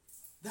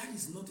 that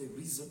is not a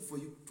reason for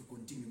you to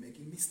continue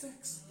making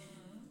mistakes.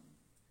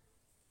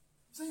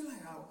 So you're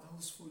like, I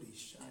was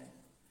foolish.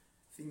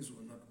 Things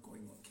were not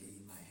going okay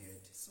in my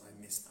head, so I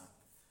messed up.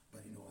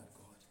 But you know what,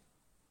 God?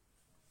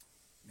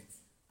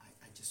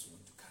 I just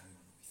want to carry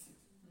on with you.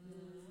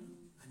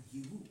 And he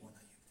will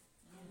honor you.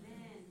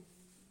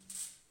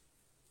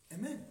 Amen.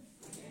 Amen.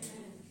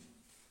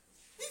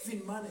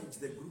 Even manage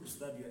the groups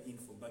that you are in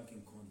for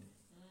Banking Conde.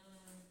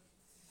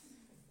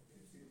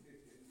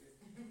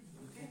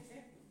 Okay?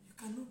 You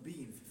cannot be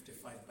in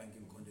 55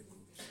 Banking Conde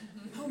groups.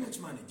 How much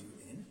money do you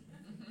earn?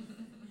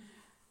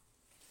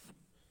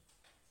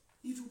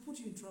 It will put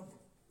you in trouble.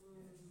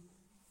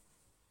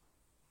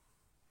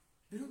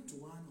 Belong to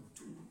one or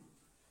two.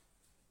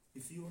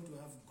 If you want to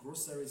have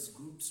groceries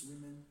groups,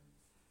 women,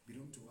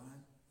 belong to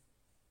one.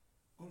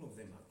 All of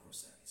them are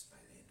groceries by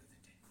the end of the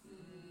day.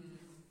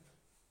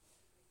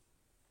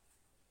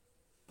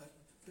 But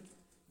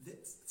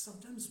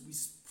sometimes we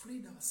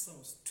spread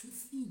ourselves too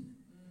thin.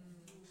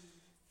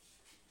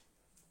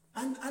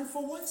 And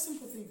for one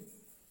simple thing,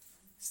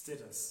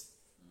 status.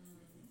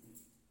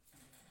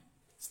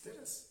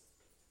 Status.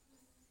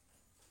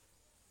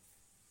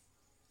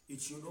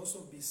 It should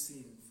also be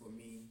seen for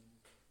me,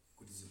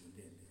 this is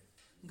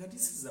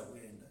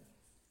Wenda.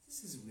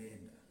 This is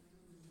Wenda.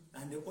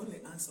 And the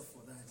only answer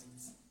for that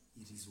is,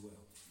 it is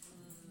well.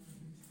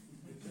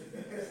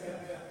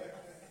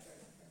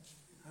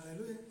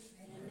 Hallelujah.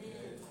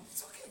 Amen.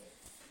 It's okay.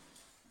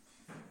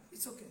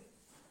 It's okay.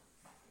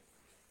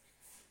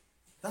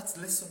 That's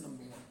lesson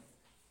number one.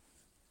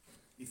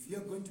 If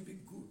you're going to be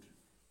good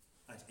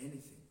at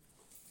anything,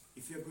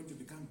 if you're going to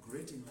become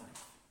great in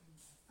life,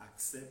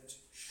 accept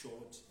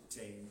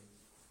short-term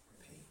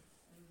pain.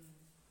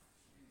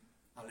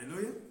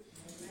 Hallelujah.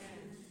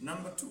 Amen.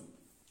 Number two.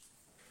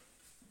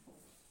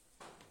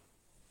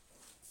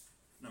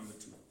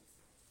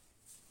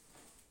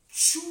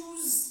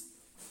 Choose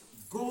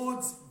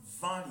God's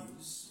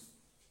values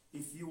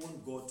if you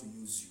want God to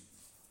use you.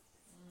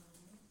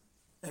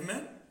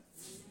 Amen.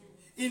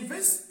 In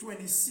verse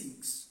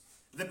 26,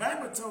 the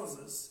Bible tells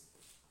us,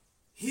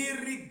 he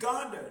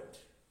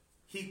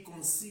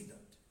considered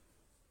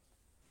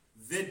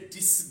the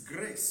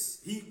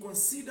disgrace.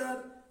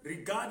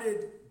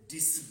 Regarded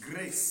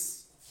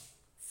disgrace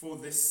for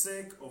the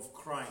sake of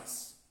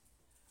Christ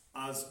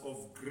as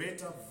of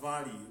greater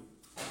value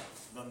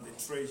than the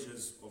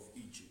treasures of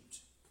Egypt,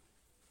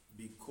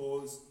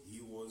 because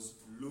he was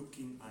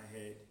looking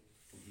ahead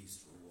to his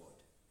reward.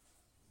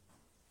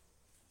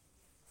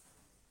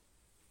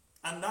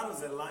 And that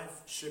was a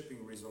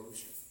life-shaping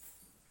resolution.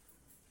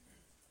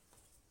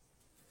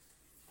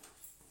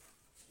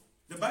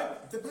 The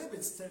Bible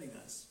is telling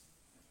us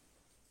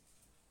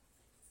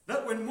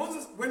that when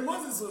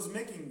Moses was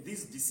making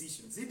these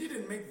decisions, he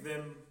didn't make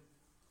them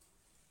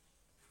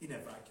in a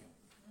vacuum.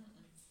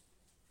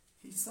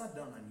 He sat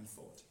down and he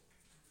thought.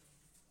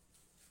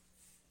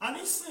 And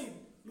he said,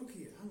 look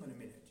here, hang on a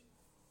minute.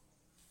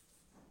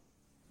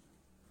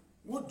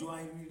 What do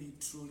I really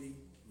truly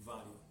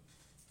value?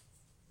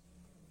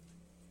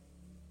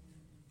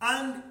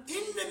 And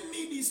in the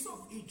midst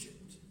of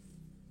Egypt,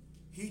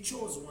 he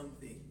chose one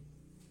thing: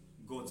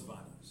 God's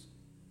values.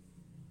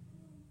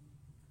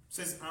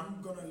 Says,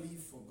 I'm going to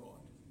live for God.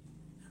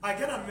 I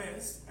get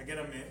amazed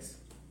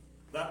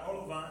that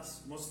all of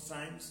us, most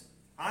times,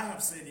 I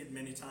have said it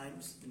many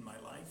times in my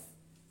life,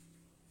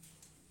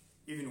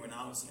 even when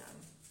I was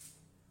young.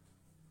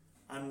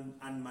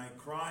 And my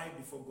cry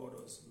before God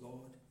was,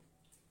 Lord,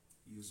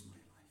 use my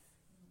life.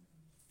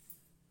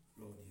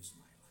 Lord, use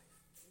my life.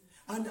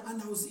 And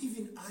I was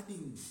even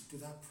adding to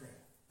that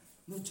prayer,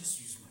 not just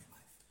use my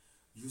life.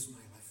 Use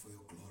my life for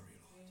your glory,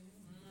 Lord.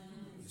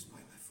 Use my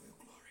life for your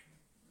glory.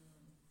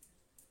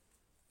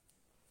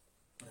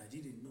 But I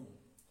didn't know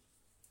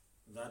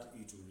that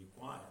it would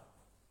require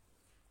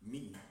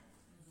me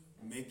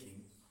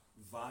making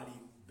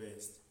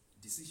value-based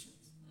decisions.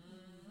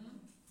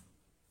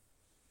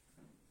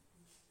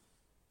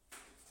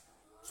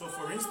 So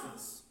for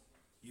instance,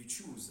 you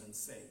choose and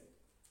say,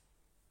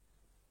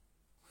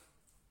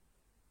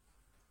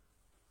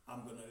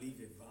 I'm going to live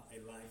a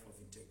life of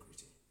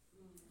integrity.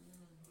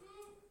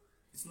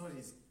 It's not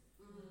easy.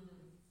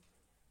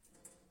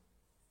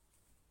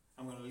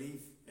 I'm going to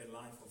live a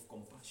life of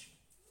compassion.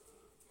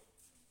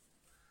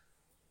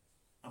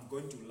 I'm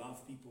going to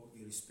love people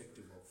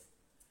irrespective of.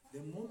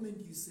 The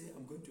moment you say,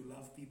 I'm going to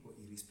love people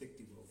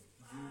irrespective of,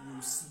 you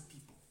will see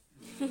people.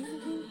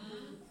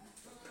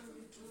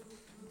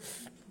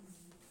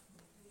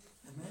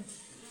 Amen?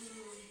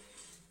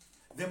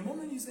 The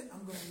moment you say,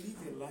 I'm going to live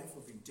a life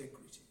of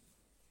integrity,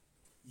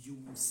 you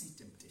will see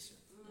temptation.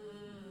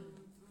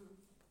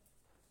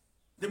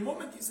 The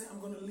moment you say,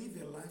 I'm going to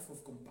live a life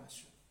of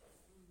compassion,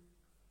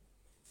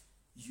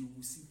 you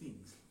will see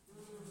things.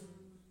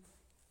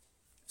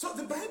 So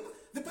the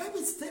Bible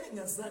is telling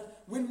us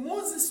that when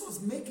Moses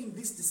was making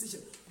this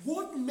decision,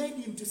 what made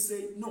him to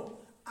say, no,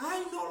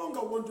 I no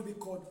longer want to be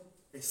called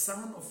a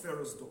son of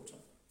Pharaoh's daughter.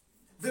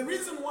 The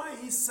reason why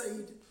he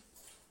said,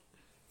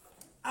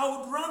 I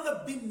would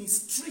rather be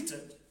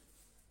mistreated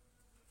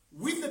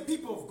with the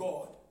people of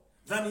God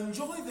than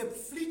enjoy the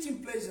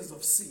fleeting pleasures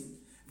of sin.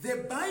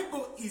 The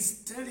Bible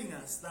is telling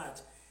us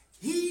that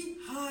he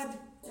had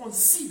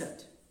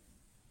considered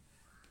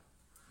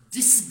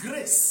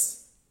disgrace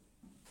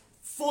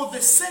for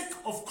the sake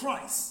of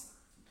Christ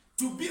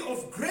to be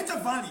of greater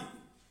value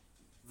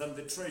than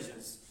the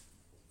treasures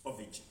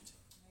of Egypt.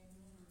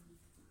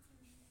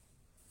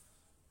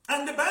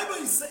 And the Bible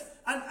is saying,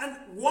 and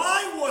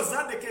why was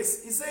that the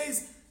case? It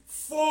says,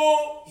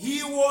 for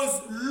he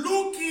was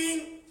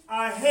looking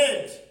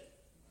ahead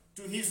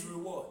to his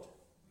reward.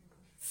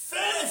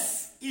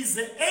 Faith is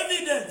the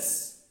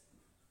evidence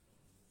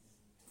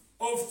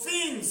of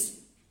things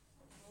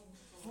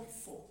hoped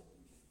for.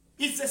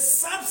 It's a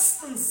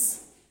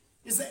substance.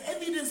 It's the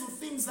evidence of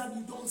things that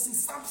you don't see,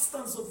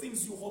 substance of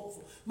things you hope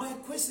for. My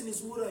question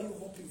is, what are you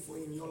hoping for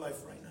in your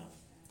life right now?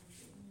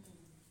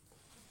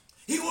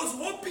 He was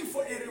hoping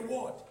for a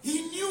reward.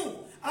 He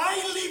knew, I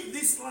live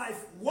this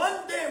life.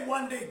 One day,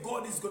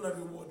 God is going to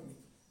reward me.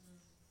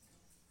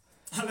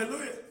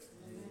 Hallelujah.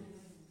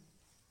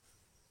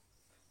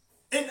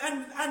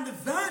 And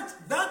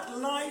that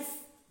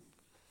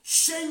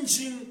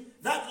life-changing,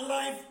 that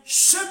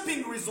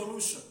life-shaping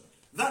resolution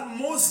that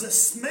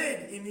Moses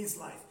made in his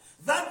life,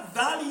 that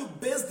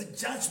value-based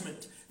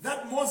judgment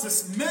that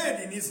Moses made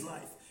in his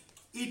life,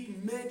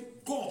 it made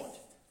God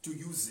to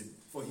use him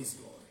for his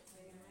glory.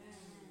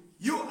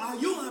 You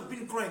have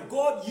been crying,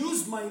 God,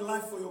 use my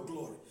life for your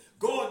glory.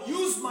 God,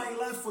 use my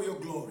life for your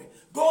glory.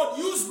 God,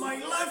 use my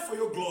life for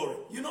your glory.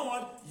 You know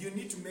what? You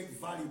need to make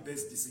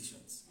value-based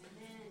decisions.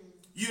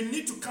 You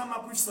need to come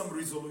up with some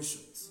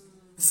resolutions.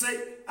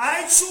 Say,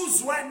 I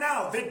choose right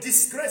now the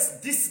disgrace.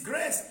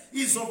 Disgrace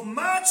is of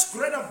much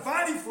greater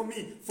value for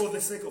me for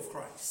the sake of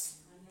Christ.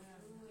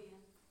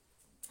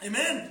 Amen.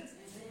 Amen.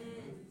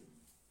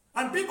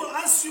 And people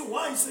ask you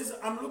why. He says,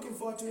 I'm looking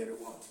forward to a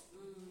reward.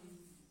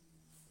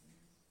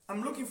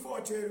 I'm looking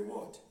forward to a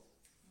reward.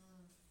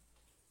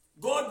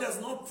 God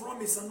does not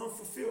promise and not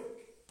fulfill.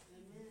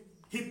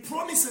 He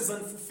promises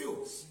and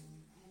fulfills.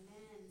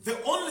 The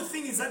only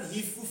thing is that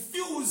he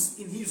fulfills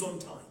in his own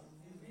time.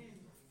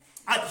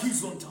 At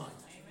his own time.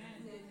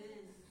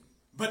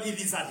 But it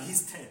is at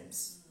his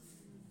terms.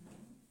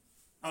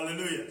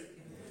 Hallelujah.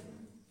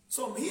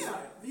 So here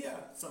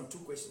are some two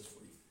questions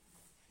for you.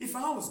 If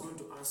I was going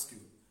to ask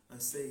you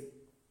and say,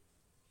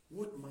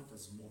 what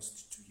matters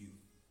most to you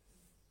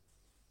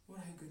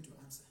what are you going to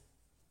answer?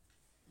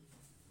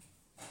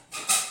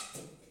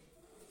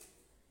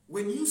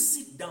 When you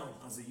sit down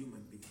as a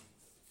human being,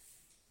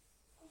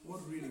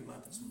 what really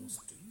matters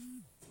most to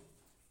you?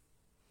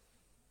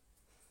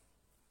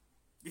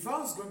 If I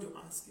was going to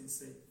ask and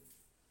say,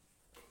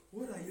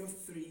 what are your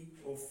 3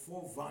 or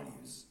 4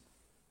 values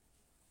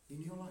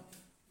in your life?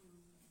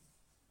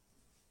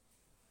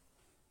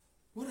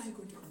 What are you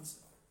going to answer?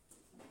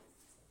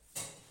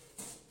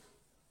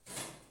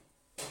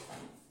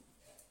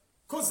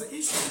 Because the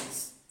issue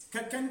is,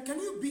 can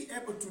you be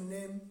able to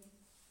name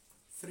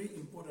 3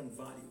 important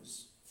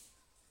values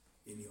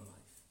in your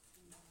life?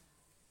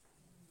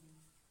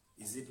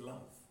 Is it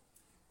love?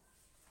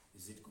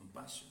 Is it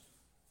compassion?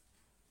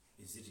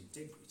 Is it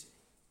integrity?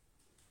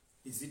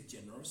 Is it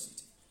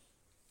generosity?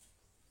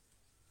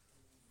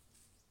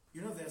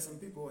 You know, there are some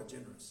people who are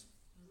generous.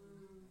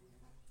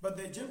 But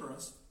they're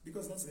generous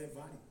because that's their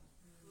value.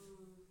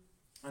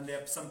 And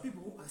there are some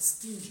people who are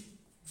stingy.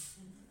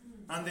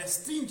 And they're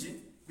stingy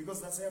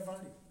because that's their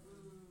value.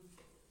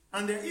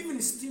 And they're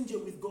even stingy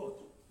with God.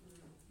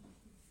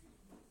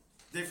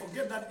 They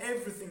forget that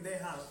everything they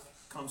have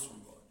comes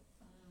from God.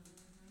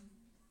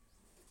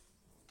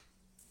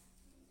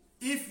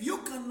 If you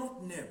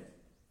cannot name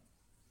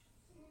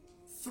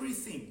 3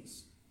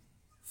 things,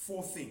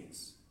 4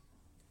 things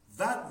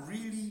that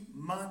really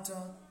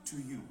matter to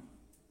you,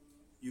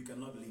 you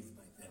cannot live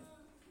by them.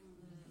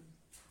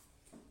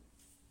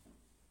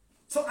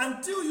 So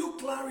until you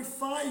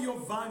clarify your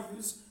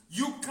values,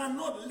 you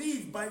cannot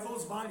live by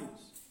those values.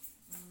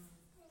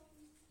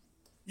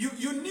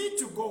 You need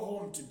to go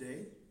home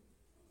today.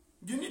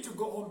 You need to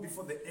go home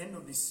before the end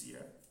of this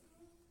year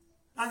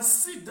and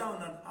sit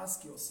down and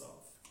ask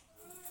yourself,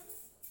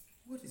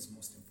 what is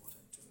most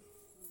important to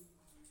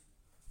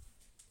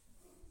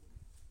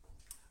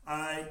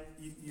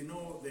me? You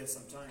know, there's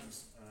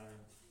sometimes,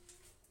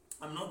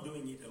 I'm not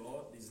doing it a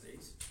lot these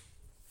days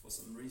for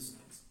some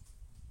reasons.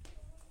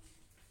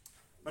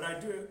 But I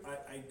do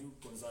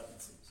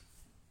consultancies.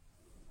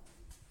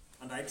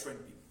 And I train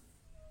people.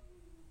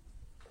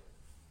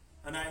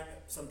 And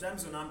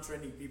sometimes when I'm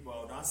training people,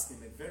 I would ask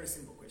them a very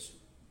simple question.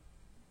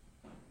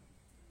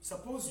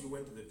 Suppose you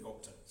went to the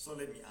doctor. So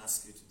let me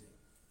ask you today.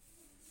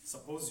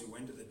 Suppose you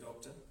went to the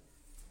doctor.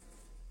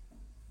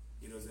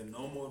 It was a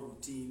normal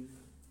routine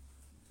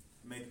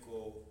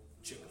medical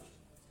checkup.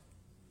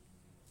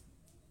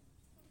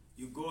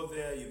 You go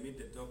there, you meet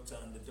the doctor,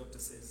 and the doctor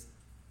says,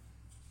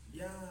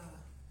 yeah,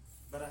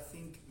 but I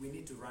think we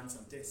need to run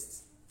some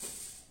tests.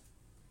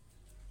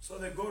 So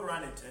they go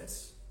run a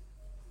test,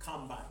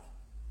 come back.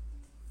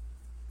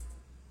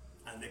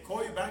 And they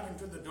call you back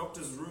into the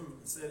doctor's room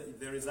and say,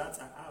 the results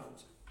are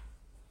out.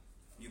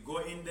 You go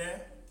in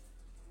there,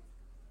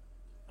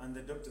 and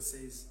the doctor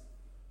says,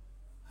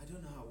 I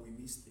don't know how we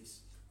missed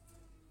this.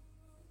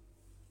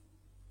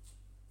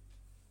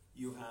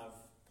 You have,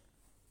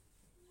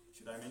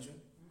 should I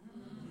mention?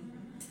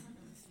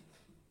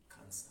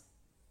 Cancer.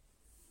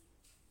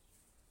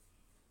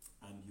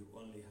 And you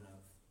only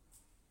have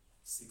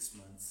 6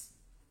 months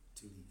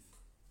to live.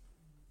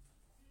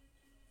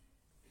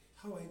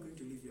 How are you going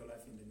to live your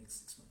life in the next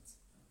 6 months?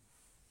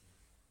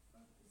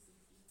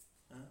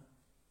 Huh?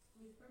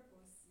 With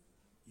purpose.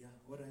 Yeah,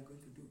 what are you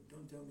going to do?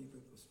 Don't tell me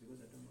purpose because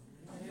I don't know.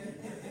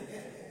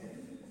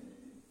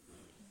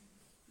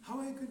 How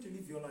are you going to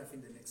live your life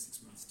in the next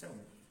 6 months? Tell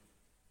me.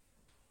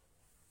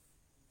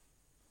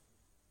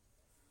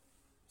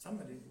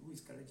 Somebody who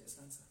is courageous,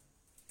 answer.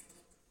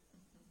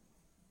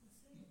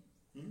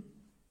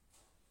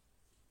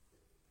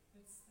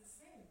 It's the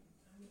same.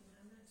 I mean,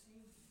 I'm not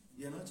changing.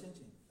 You're not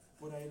changing.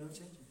 What are you not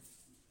changing?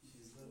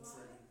 She's not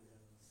selling the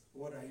house.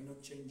 What are you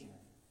not changing?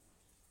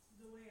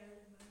 The way I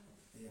live my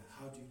life. Yeah,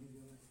 how do you live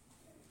your life?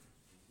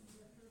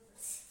 With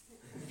purpose.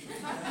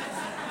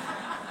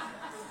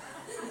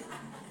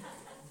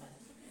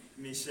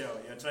 Michelle,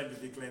 you're trying to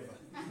be clever.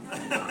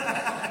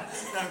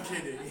 I'm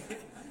kidding.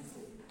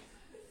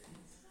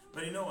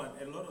 But you know what?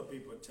 A lot of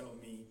people tell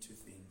me 2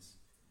 things.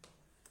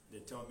 They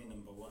tell me,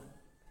 number 1,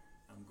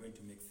 I'm going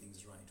to make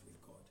things right with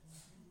God.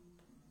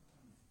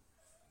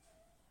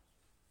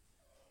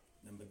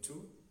 Number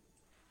 2,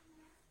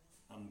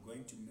 I'm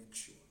going to make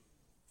sure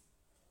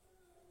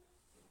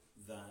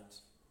that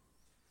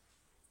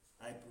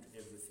I put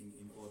everything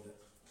in order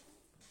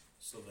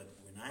so that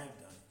when I have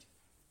done it,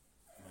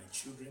 my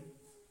children,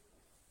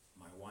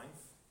 my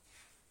wife,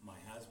 my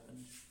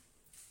husband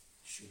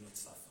should not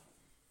suffer.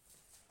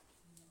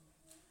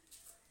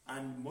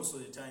 And most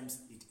of the times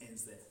it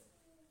ends there.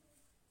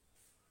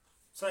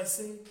 So I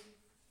say,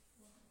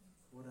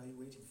 what are you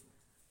waiting for?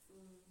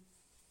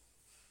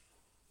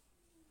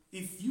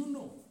 If you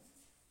know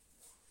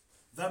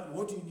that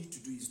what you need to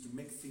do is to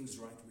make things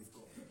right with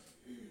God,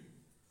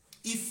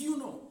 if you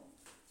know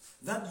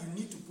that you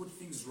need to put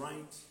things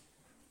right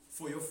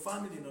for your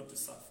family not to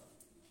suffer,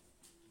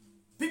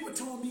 people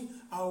tell me,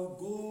 I'll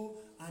go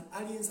and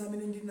aliens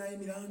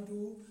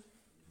mirandu.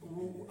 I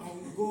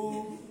will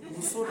go,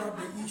 we'll sort out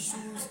the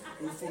issues,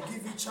 we'll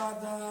forgive each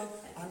other,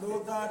 and all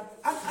that.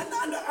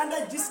 And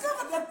I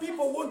discovered that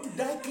people want to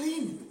die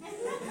clean.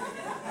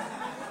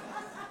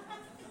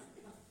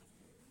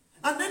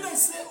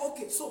 say,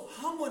 okay, so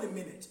hang on a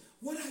minute.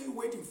 What are you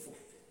waiting for?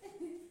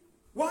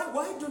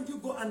 Why don't you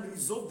go and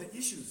resolve the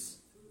issues?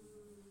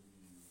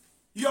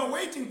 You are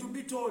waiting to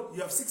be told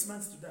you have 6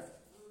 months to die.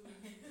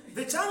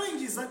 The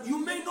challenge is that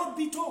you may not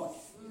be told.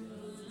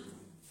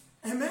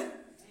 Amen?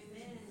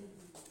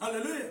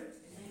 Hallelujah.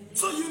 Amen.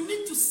 So you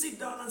need to sit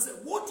down and say,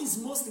 what is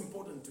most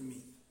important to me?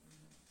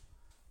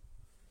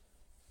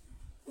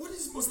 What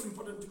is most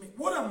important to me?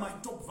 What are my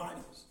top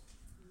values?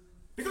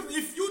 Because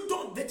if you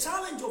don't, the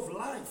challenge of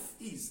life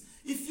is,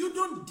 if you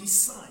don't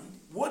decide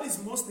what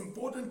is most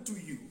important to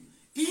you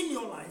in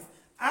your life,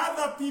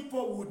 other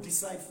people will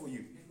decide for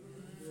you.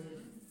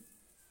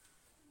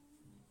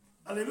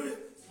 Hallelujah.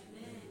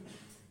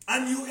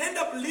 And you end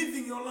up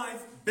living your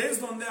life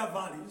based on their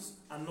values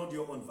and not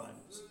your own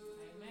values.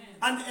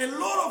 And a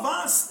lot of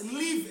us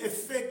live a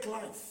fake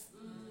life.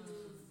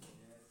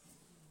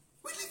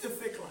 We live a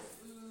fake life.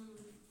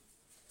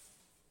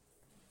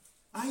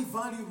 I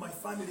value my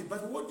family,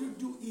 but what you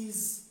do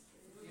is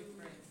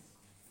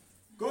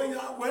going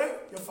that way,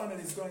 your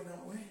family is going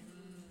that way.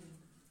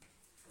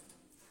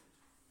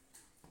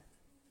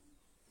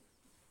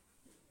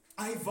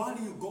 I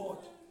value God.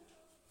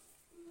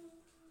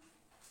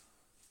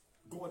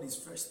 God is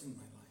first in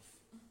my life.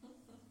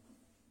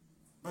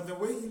 But the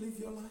way you live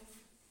your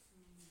life,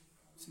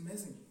 it's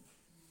amazing.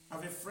 I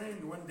have a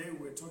friend, one day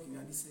we were talking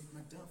and he said,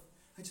 Madam,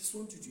 I just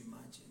want you to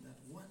imagine that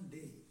one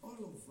day all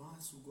of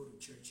us will go to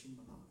church in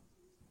Malawi.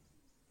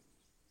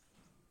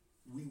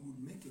 We would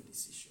make a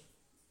decision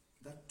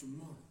that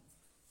tomorrow,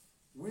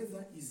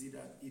 whether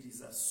it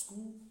is at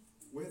school,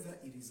 whether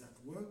it is at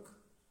work,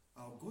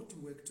 I'll go to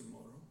work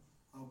tomorrow,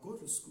 I'll go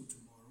to school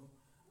tomorrow,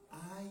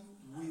 I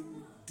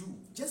will do,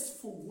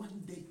 just for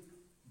one day,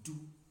 do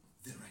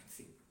the right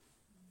thing.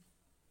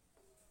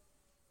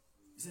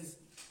 He says,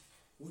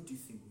 what do you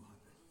think will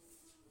happen?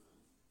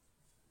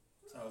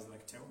 So I was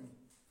like, tell me.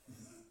 He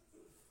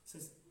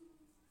says,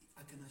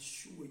 I can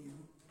assure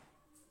you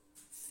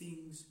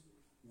things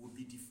will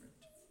be different.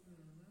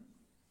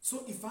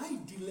 So if I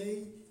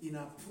delay in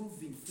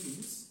approving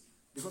things,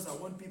 because I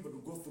want people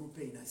to go through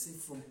pain, I say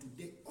from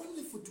today,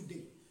 only for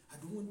today, I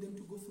don't want them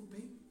to go through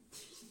pain.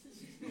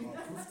 I'll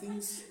approve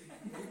things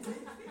quickly,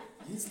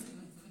 easily.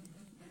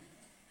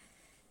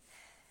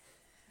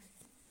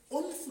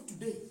 Only for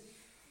today,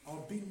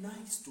 I'll be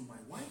nice to my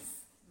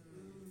wife.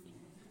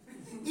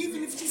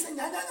 Even if she says,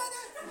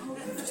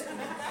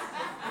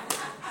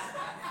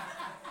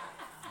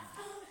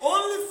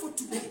 only for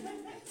today,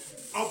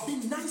 I'll be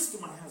nice to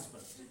my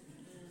husband.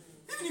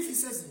 Even if he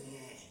says,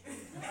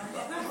 I'll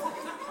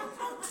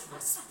not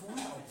respond,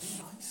 I'll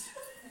be nice.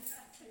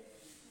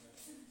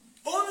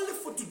 Only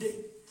for today.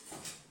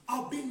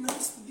 I'll be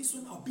nice to this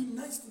one, I'll be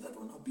nice to that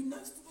one, I'll be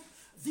nice to that.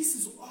 This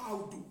is all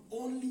I'll do,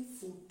 only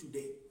for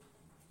today.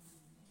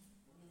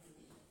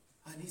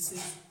 And he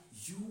says,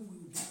 you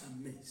will be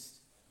amazed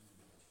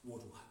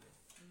what will happen.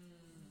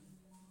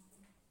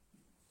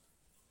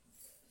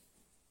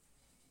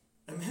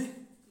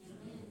 Amen?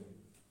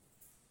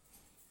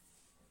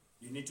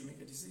 You need to make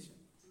a decision.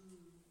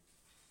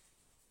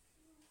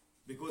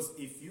 Because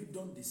if you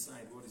don't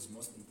decide what is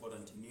most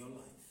important in your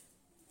life,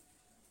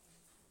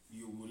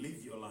 you will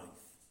live your life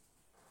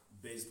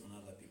based on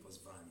other people's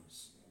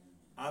values.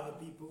 Other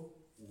people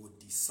will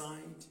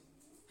decide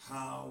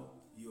how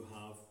you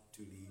have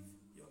to live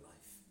your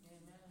life.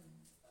 Amen.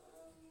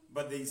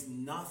 But there is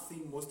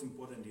nothing most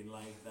important in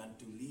life than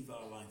to live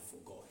our life for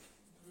God.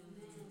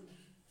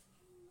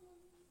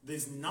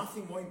 There's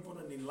nothing more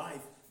important in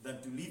life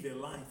than to live a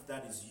life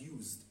that is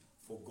used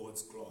for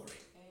God's glory.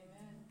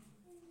 Amen.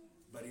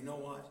 But you know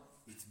what?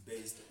 It's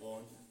based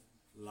on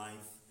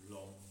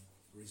lifelong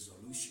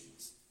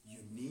resolutions. You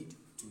need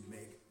to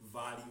make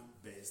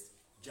value-based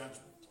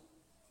judgment.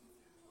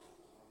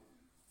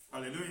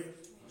 Hallelujah.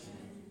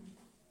 Amen.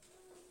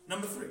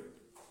 Number 3.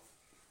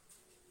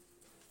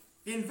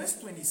 In verse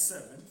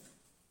 27,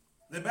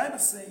 the Bible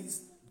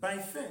says, by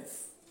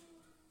faith,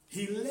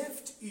 he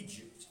left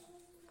Egypt,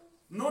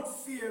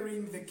 not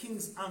fearing the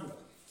king's anger.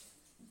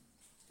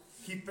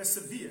 He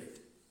persevered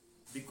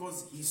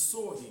because he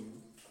saw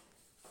him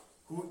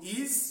who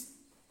is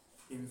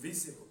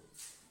invisible.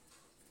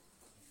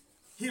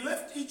 He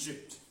left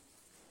Egypt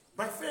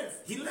by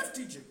faith. He left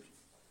Egypt,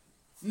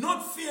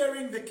 not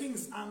fearing the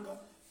king's anger.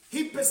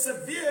 He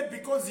persevered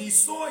because he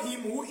saw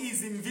him who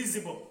is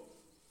invisible.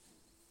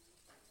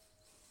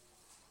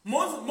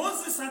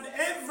 Moses had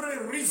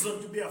every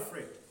reason to be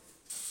afraid.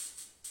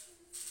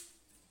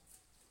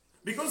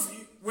 Because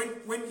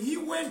when he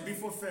went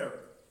before Pharaoh,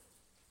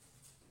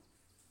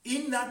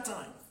 in that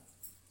time,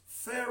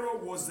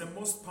 Pharaoh was the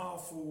most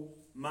powerful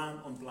man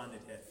on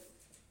planet Earth.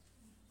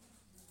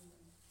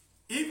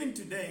 Even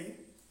today,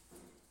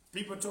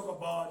 people talk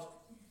about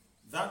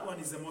that one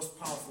is the most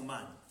powerful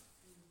man.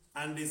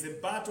 And there's a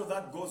battle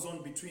that goes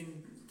on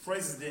between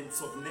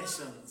presidents of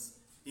nations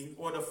in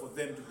order for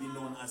them to be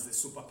known as the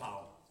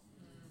superpower.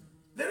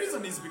 The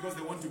reason is because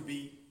they want to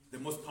be the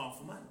most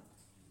powerful man.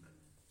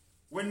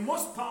 When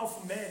most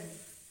powerful men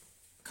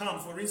come,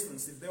 for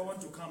instance, if they want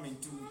to come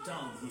into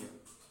town here,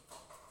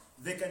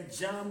 they can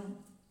jam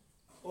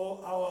or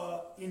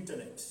our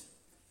internet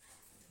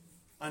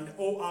and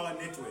or our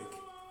network.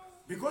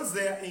 Because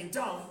they are in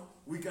town,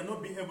 we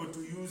cannot be able to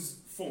use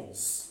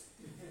phones.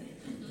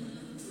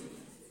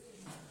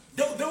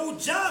 They will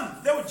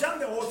jam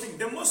the whole thing.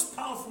 The most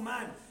powerful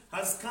man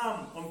has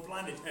come on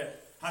planet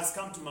Earth, has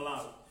come to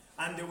Malawi,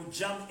 and they will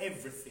jam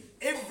everything.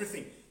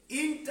 Everything.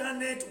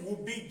 Internet will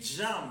be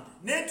jammed.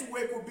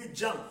 Network will be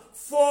jammed.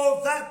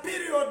 For that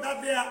period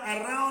that they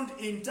are around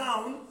in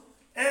town,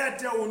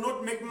 Airtel will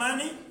not make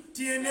money.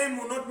 TNM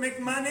will not make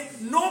money.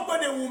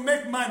 Nobody will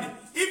make money.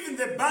 Even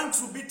the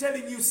banks will be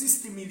telling you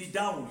system is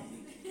down.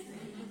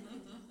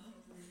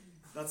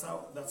 That's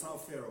how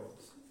Pharaoh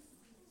was.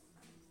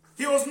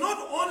 He was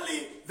not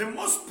only the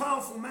most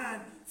powerful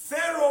man,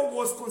 Pharaoh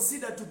was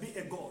considered to be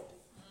a god.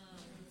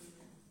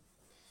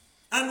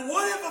 And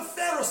whatever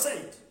Pharaoh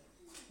said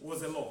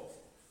was a law.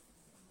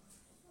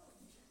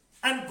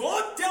 And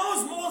God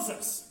tells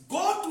Moses,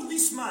 go to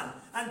this man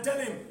and tell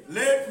him,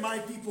 let my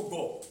people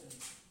go.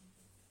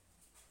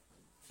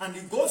 And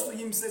he goes to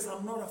him and says,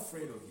 I'm not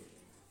afraid of you.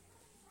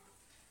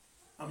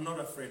 I'm not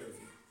afraid of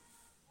you.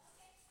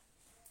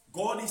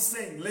 God is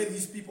saying, let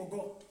his people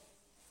go.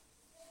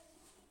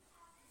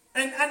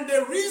 And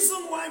the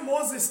reason why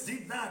Moses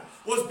did that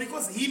was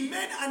because he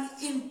made an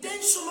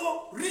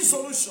intentional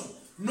resolution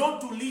not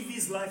to live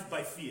his life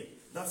by fear.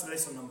 That's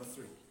lesson number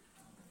 3.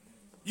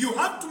 You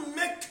have to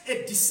make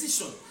a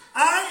decision.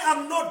 I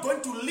am not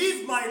going to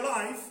live my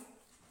life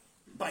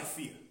by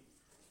fear.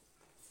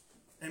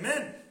 Amen.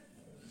 Amen.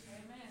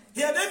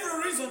 He had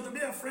every reason to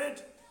be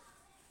afraid.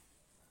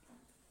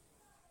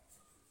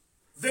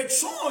 The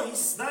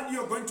choice that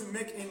you're going to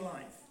make in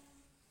life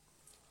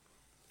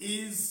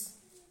is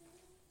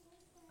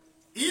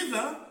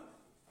either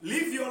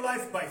live your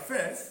life by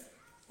faith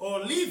or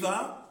live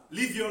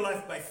your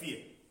life by fear.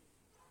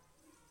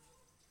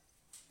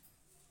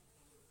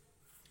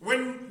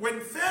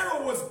 When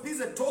Pharaoh was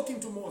busy talking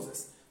to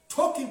Moses,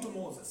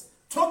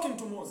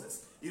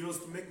 it was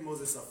to make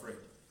Moses afraid.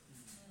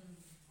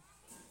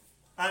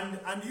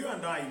 And you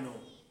and I know,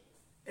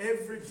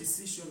 every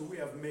decision we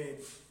have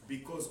made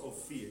because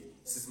of fear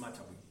is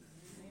matter.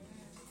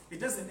 It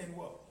doesn't end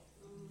well.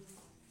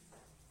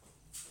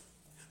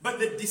 But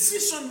the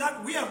decision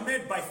that we have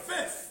made by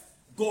faith,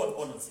 God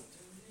honors it.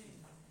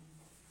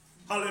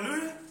 Hallelujah.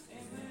 Amen.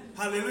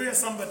 Hallelujah,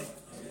 somebody.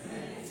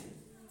 Amen.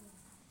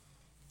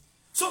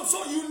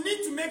 So you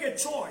need to make a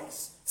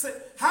choice. Say,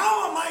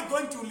 how am I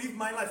going to live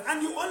my life?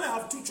 And you only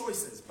have 2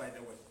 choices, by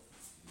the way.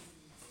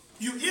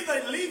 You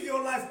either live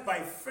your life by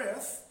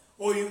faith,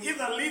 or you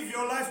either live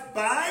your life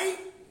by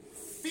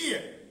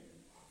fear.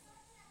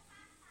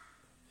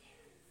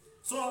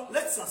 So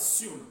let's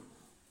assume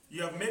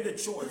you have made a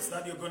choice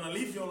that you're going to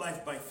live your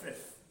life by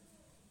faith.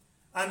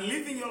 And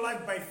living your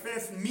life by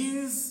faith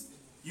means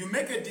you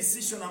make a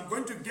decision, I'm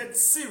going to get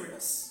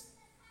serious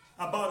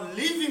about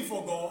living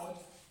for God.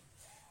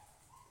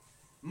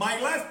 My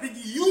life being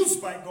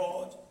used by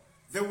God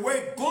the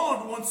way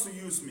God wants to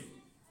use me.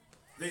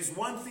 There's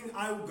one thing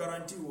I will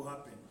guarantee will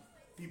happen.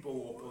 People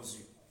will oppose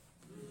you.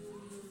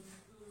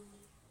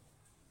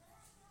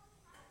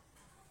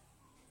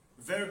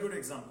 Very good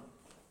example.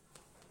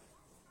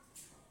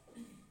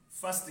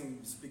 Fasting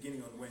is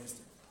beginning on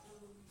Wednesday.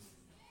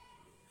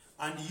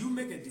 And you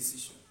make a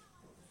decision.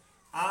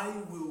 I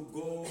will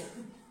go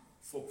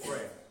for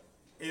prayer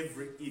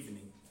every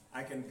evening.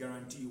 I can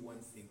guarantee you one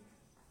thing.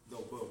 There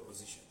will be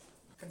opposition.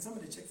 Can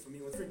somebody check for me?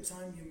 Every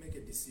time you make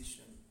a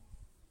decision,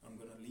 I'm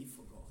going to live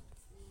for God.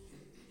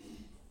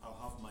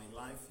 I'll have my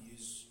life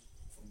used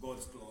for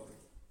God's glory.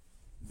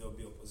 There will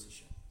be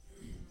opposition.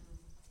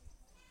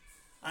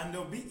 And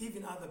there will be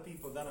even other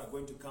people that are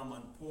going to come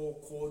and pour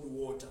cold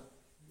water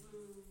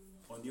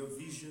on your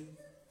vision,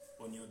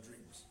 on your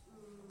dreams.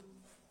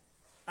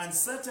 And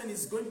Satan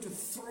is going to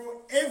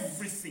throw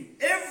everything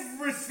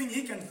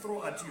he can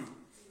throw at you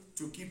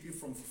to keep you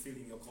from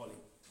fulfilling your calling.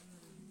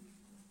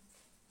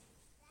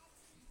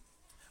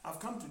 I've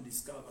come to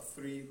discover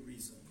 3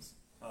 reasons.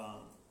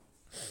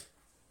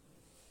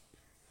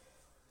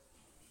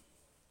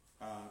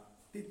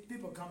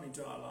 People come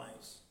into our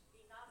lives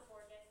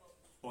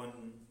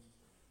on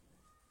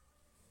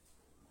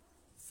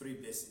 3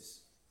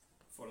 bases,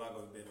 for lack of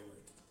a better word.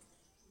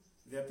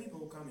 There are people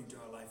who come into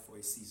our life for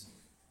a season.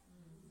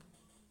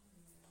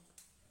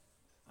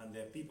 And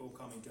there are people who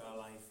come into our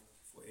life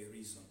for a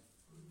reason.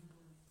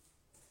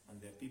 And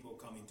there are people who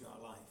come into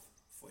our life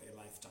for a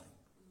lifetime.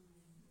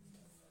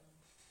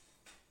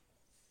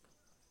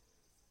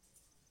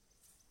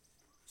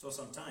 So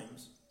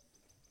sometimes,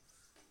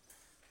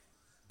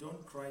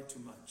 don't cry too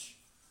much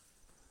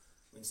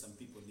when some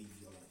people leave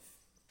your life.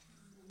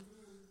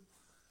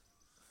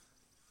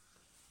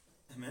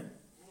 Amen?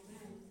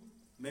 Amen.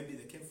 Maybe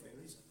they came for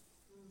a reason.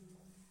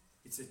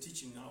 It's a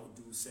teaching I will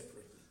do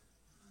separately.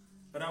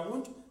 But I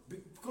want to,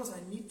 because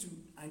I need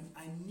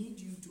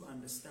you to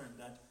understand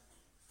that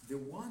the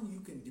one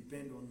you can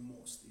depend on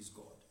most is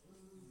God.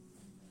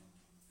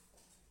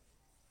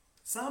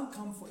 Some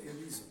come for a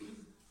reason.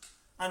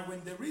 And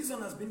when the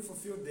reason has been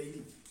fulfilled, they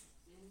leave.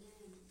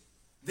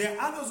 There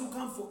are others who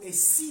come for a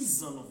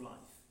season of life.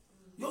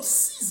 your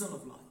season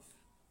of life.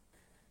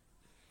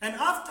 And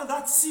after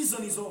that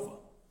season is over,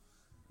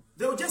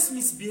 they'll just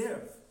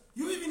misbehave.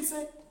 You even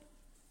say,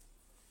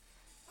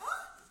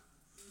 huh?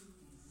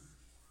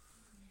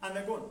 And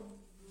they're gone.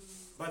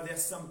 But there are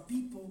some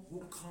people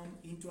who come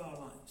into our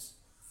lives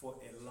for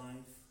a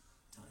lifetime.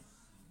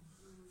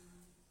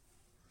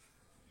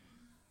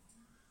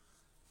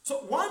 So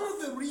one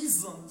of the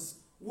reasons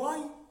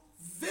why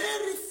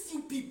very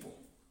few people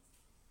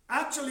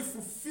actually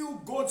fulfill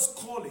God's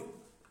calling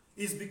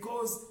is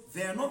because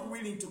they are not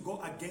willing to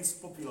go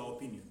against popular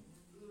opinion.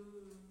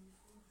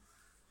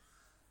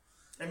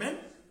 Amen?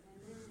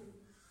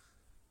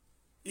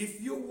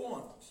 If you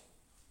want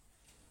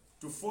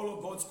to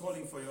follow God's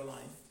calling for your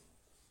life,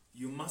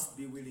 you must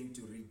be willing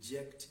to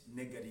reject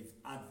negative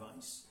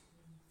advice,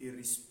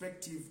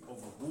 irrespective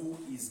of who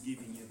is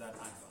giving you that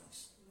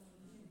advice.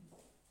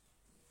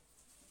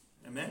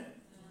 Amen?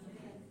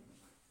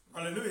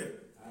 Hallelujah.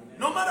 Amen.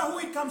 No matter who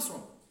it comes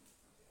from.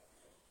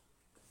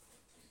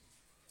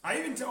 I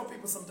even tell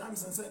people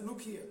sometimes and say,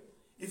 look here,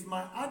 if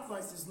my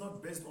advice is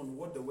not based on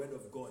what the word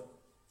of God,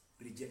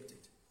 reject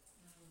it.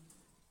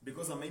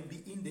 Because I may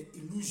be in the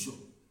illusion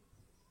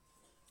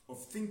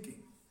of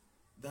thinking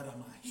that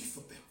I'm a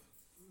Ahithophel.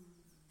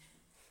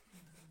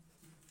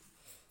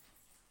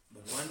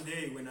 But one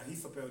day when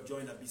Ahithophel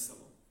joined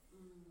Absalom,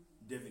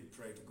 David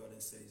prayed to God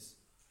and says,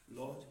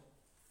 Lord,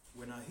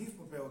 when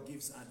Ahithophel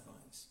gives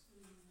advice,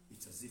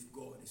 it's as if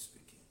God is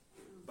speaking.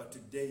 But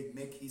today,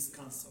 make his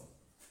counsel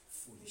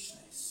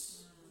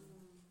foolishness.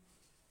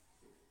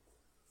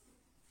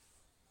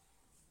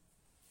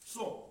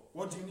 So,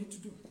 what do you need to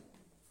do?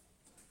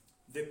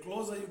 The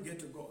closer you get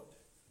to God,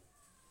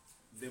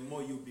 the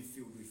more you'll be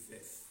filled with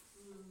faith.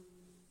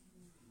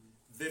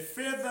 The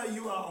further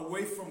you are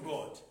away from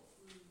God,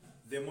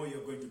 the more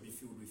you're going to be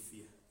filled with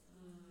fear.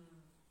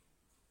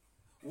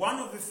 One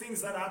of the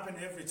things that happen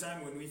every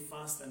time when we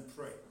fast and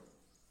pray,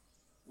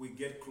 we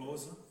get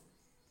closer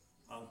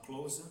and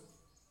closer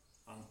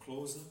and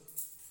closer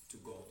to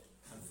God,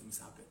 and things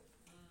happen.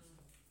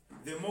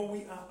 The more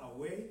we are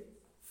away,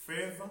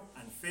 further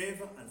and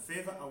further and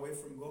further away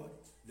from God,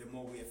 the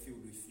more we are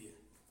filled with fear.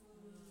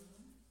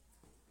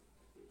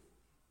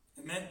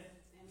 Amen?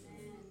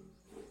 Amen.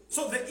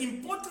 So the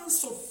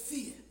importance of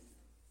fear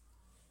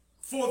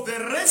for the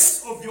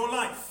rest of your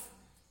life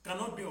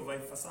cannot be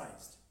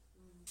overemphasized.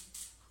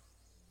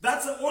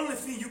 That's the only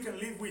thing you can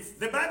live with.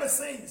 The Bible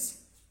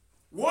says,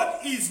 what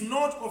is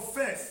not of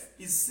faith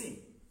is sin.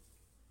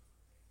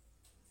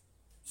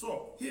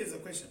 So, here's a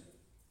question.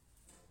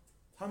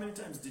 How many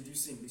times did you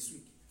sin this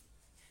week?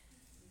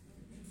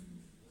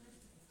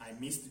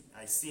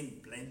 I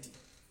sinned plenty.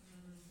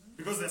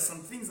 Because there's some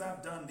things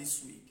I've done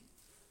this week,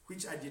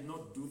 which I did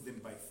not do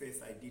them by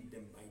faith, I did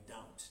them by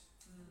doubt.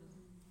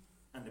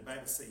 And the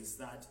Bible says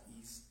that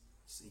is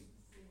sin.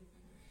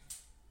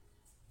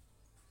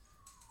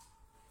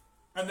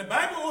 And the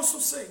Bible also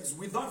says,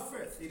 without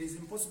faith, it is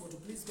impossible to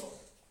please God.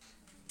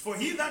 For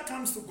he that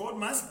comes to God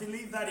must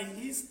believe that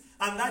he is,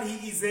 and that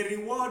he is a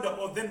rewarder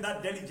of them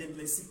that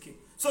diligently seek him.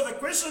 So the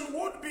question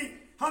would be,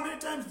 how many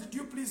times did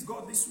you please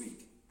God this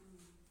week?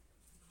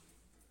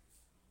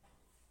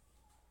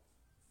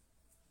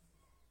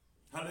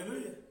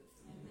 Hallelujah.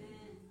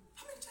 Amen.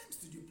 How many times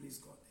did you please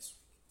God this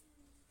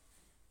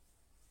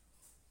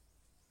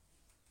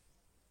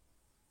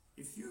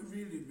week? If you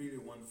really, really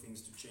want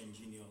things to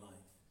change in your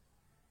life,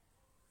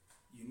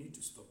 you need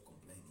to stop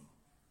complaining.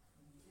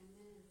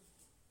 Amen.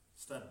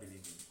 Start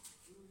believing.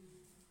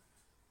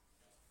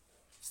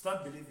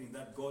 Start believing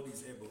that God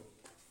is able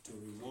to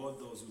reward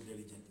those who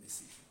diligently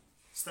seek him.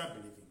 Start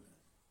believing that.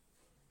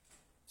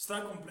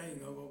 Start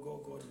complaining,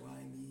 oh God, why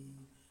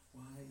me?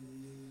 Why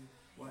me?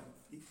 Why?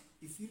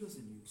 If he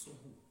doesn't you, so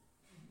who?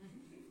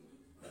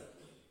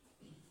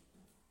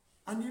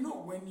 And you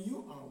know, when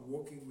you are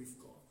walking with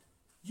God,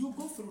 you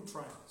go through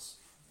trials.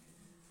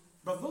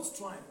 But those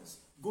trials,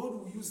 God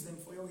will use them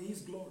for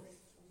his glory.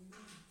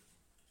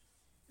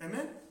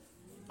 Amen?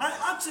 And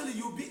actually,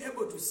 you'll be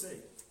able to say,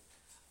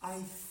 I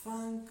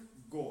thank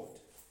God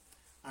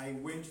I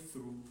went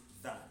through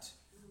that.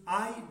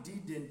 I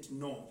didn't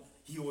know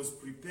he was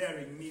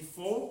preparing me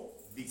for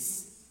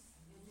this.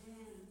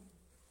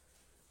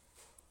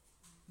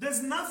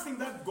 There's nothing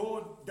that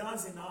God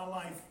does in our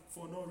life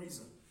for no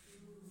reason.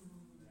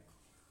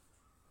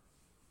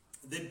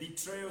 The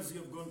betrayals you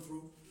have gone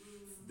through,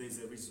 there's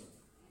a reason.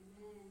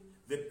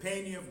 The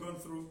pain you have gone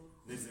through,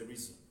 there's a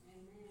reason.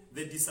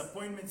 The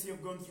disappointments you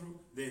have gone through,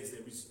 there's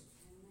a reason.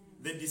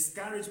 The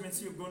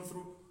discouragements you have gone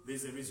through,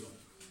 there's a reason.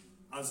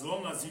 As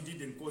long as you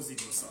didn't cause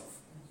it yourself.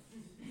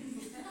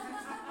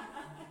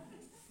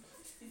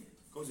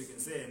 Because you can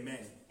say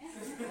amen.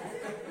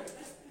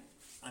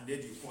 And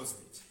then you caused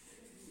it.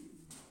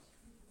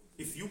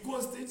 If you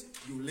caused it,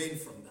 you learn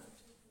from that.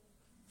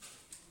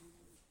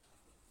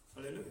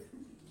 Hallelujah.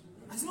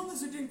 As long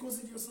as you didn't cause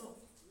it yourself.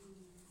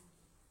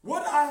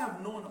 What I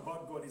have known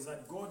about God is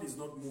that God is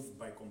not moved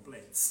by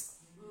complaints.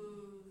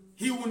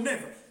 He will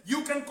never.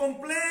 You can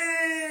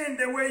complain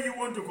the way you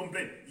want to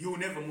complain. You will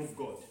never move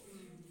God.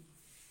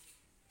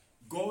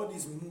 God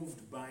is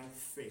moved by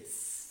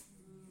faith.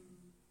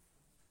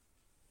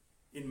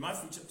 In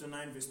Matthew chapter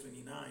 9, verse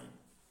 29,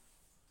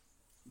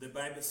 the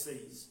Bible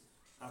says,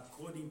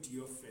 according to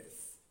your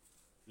faith,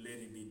 let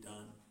it be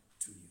done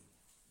to you.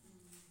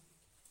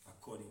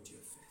 According to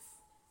your faith.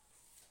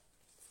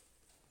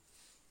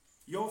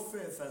 Your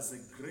faith has a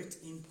great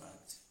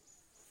impact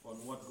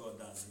on what God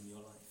does in your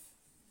life.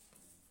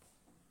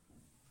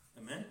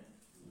 Amen?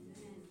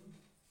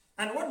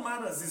 And what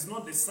matters is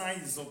not the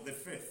size of the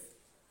faith,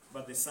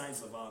 but the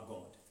size of our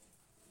God.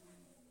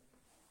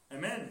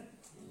 Amen?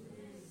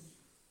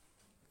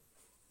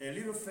 A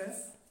little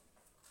faith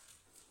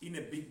in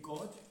a big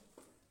God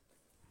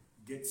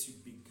gets you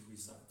big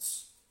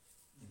results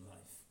in life.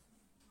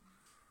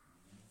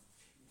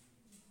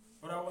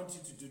 What I want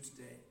you to do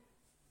today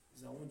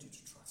is I want you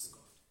to trust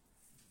God.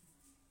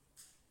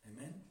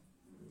 Amen?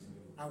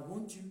 I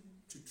want you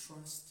to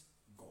trust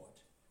God.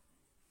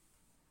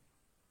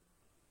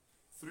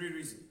 3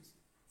 reasons,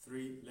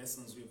 3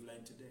 lessons we've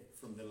learned today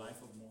from the life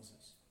of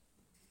Moses.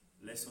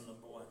 Lesson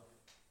number 1.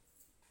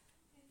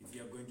 If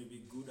you're going to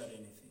be good at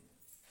anything,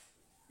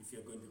 if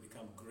you're going to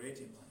become great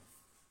in life,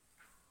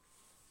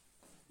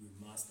 you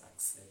must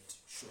accept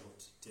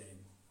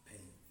short-term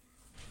pain.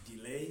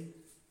 Delay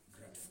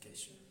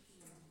gratification.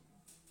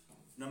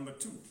 Number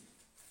 2,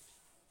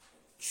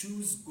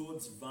 choose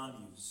God's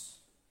values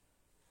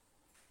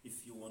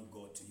if you want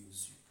God to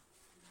use you.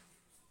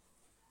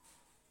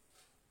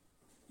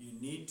 You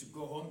need to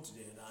go home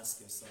today and ask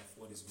yourself,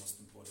 what is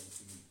most important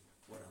to me?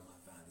 What are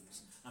my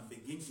values? And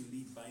begin to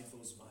live by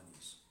those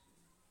values.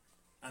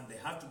 And they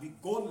have to be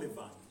godly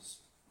values.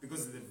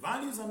 Because if the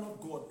values are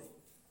not godly,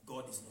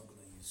 God is not going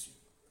to use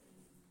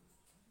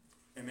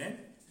you. Amen?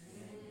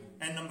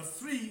 And number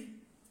 3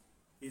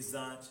 is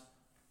that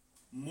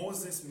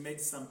Moses made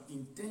some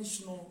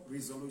intentional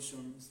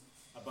resolutions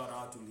about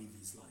how to live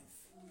his life.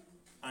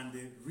 And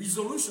the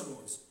resolution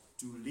was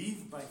to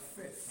live by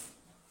faith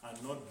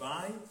and not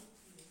by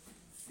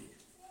fear.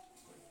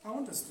 I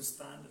want us to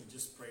stand and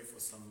just pray for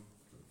some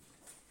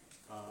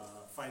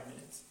 5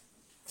 minutes.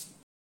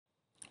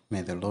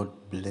 May the Lord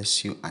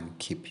bless you and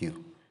keep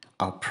you.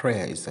 Our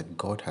prayer is that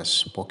God has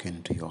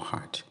spoken to your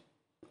heart.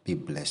 Be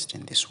blessed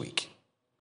in this week.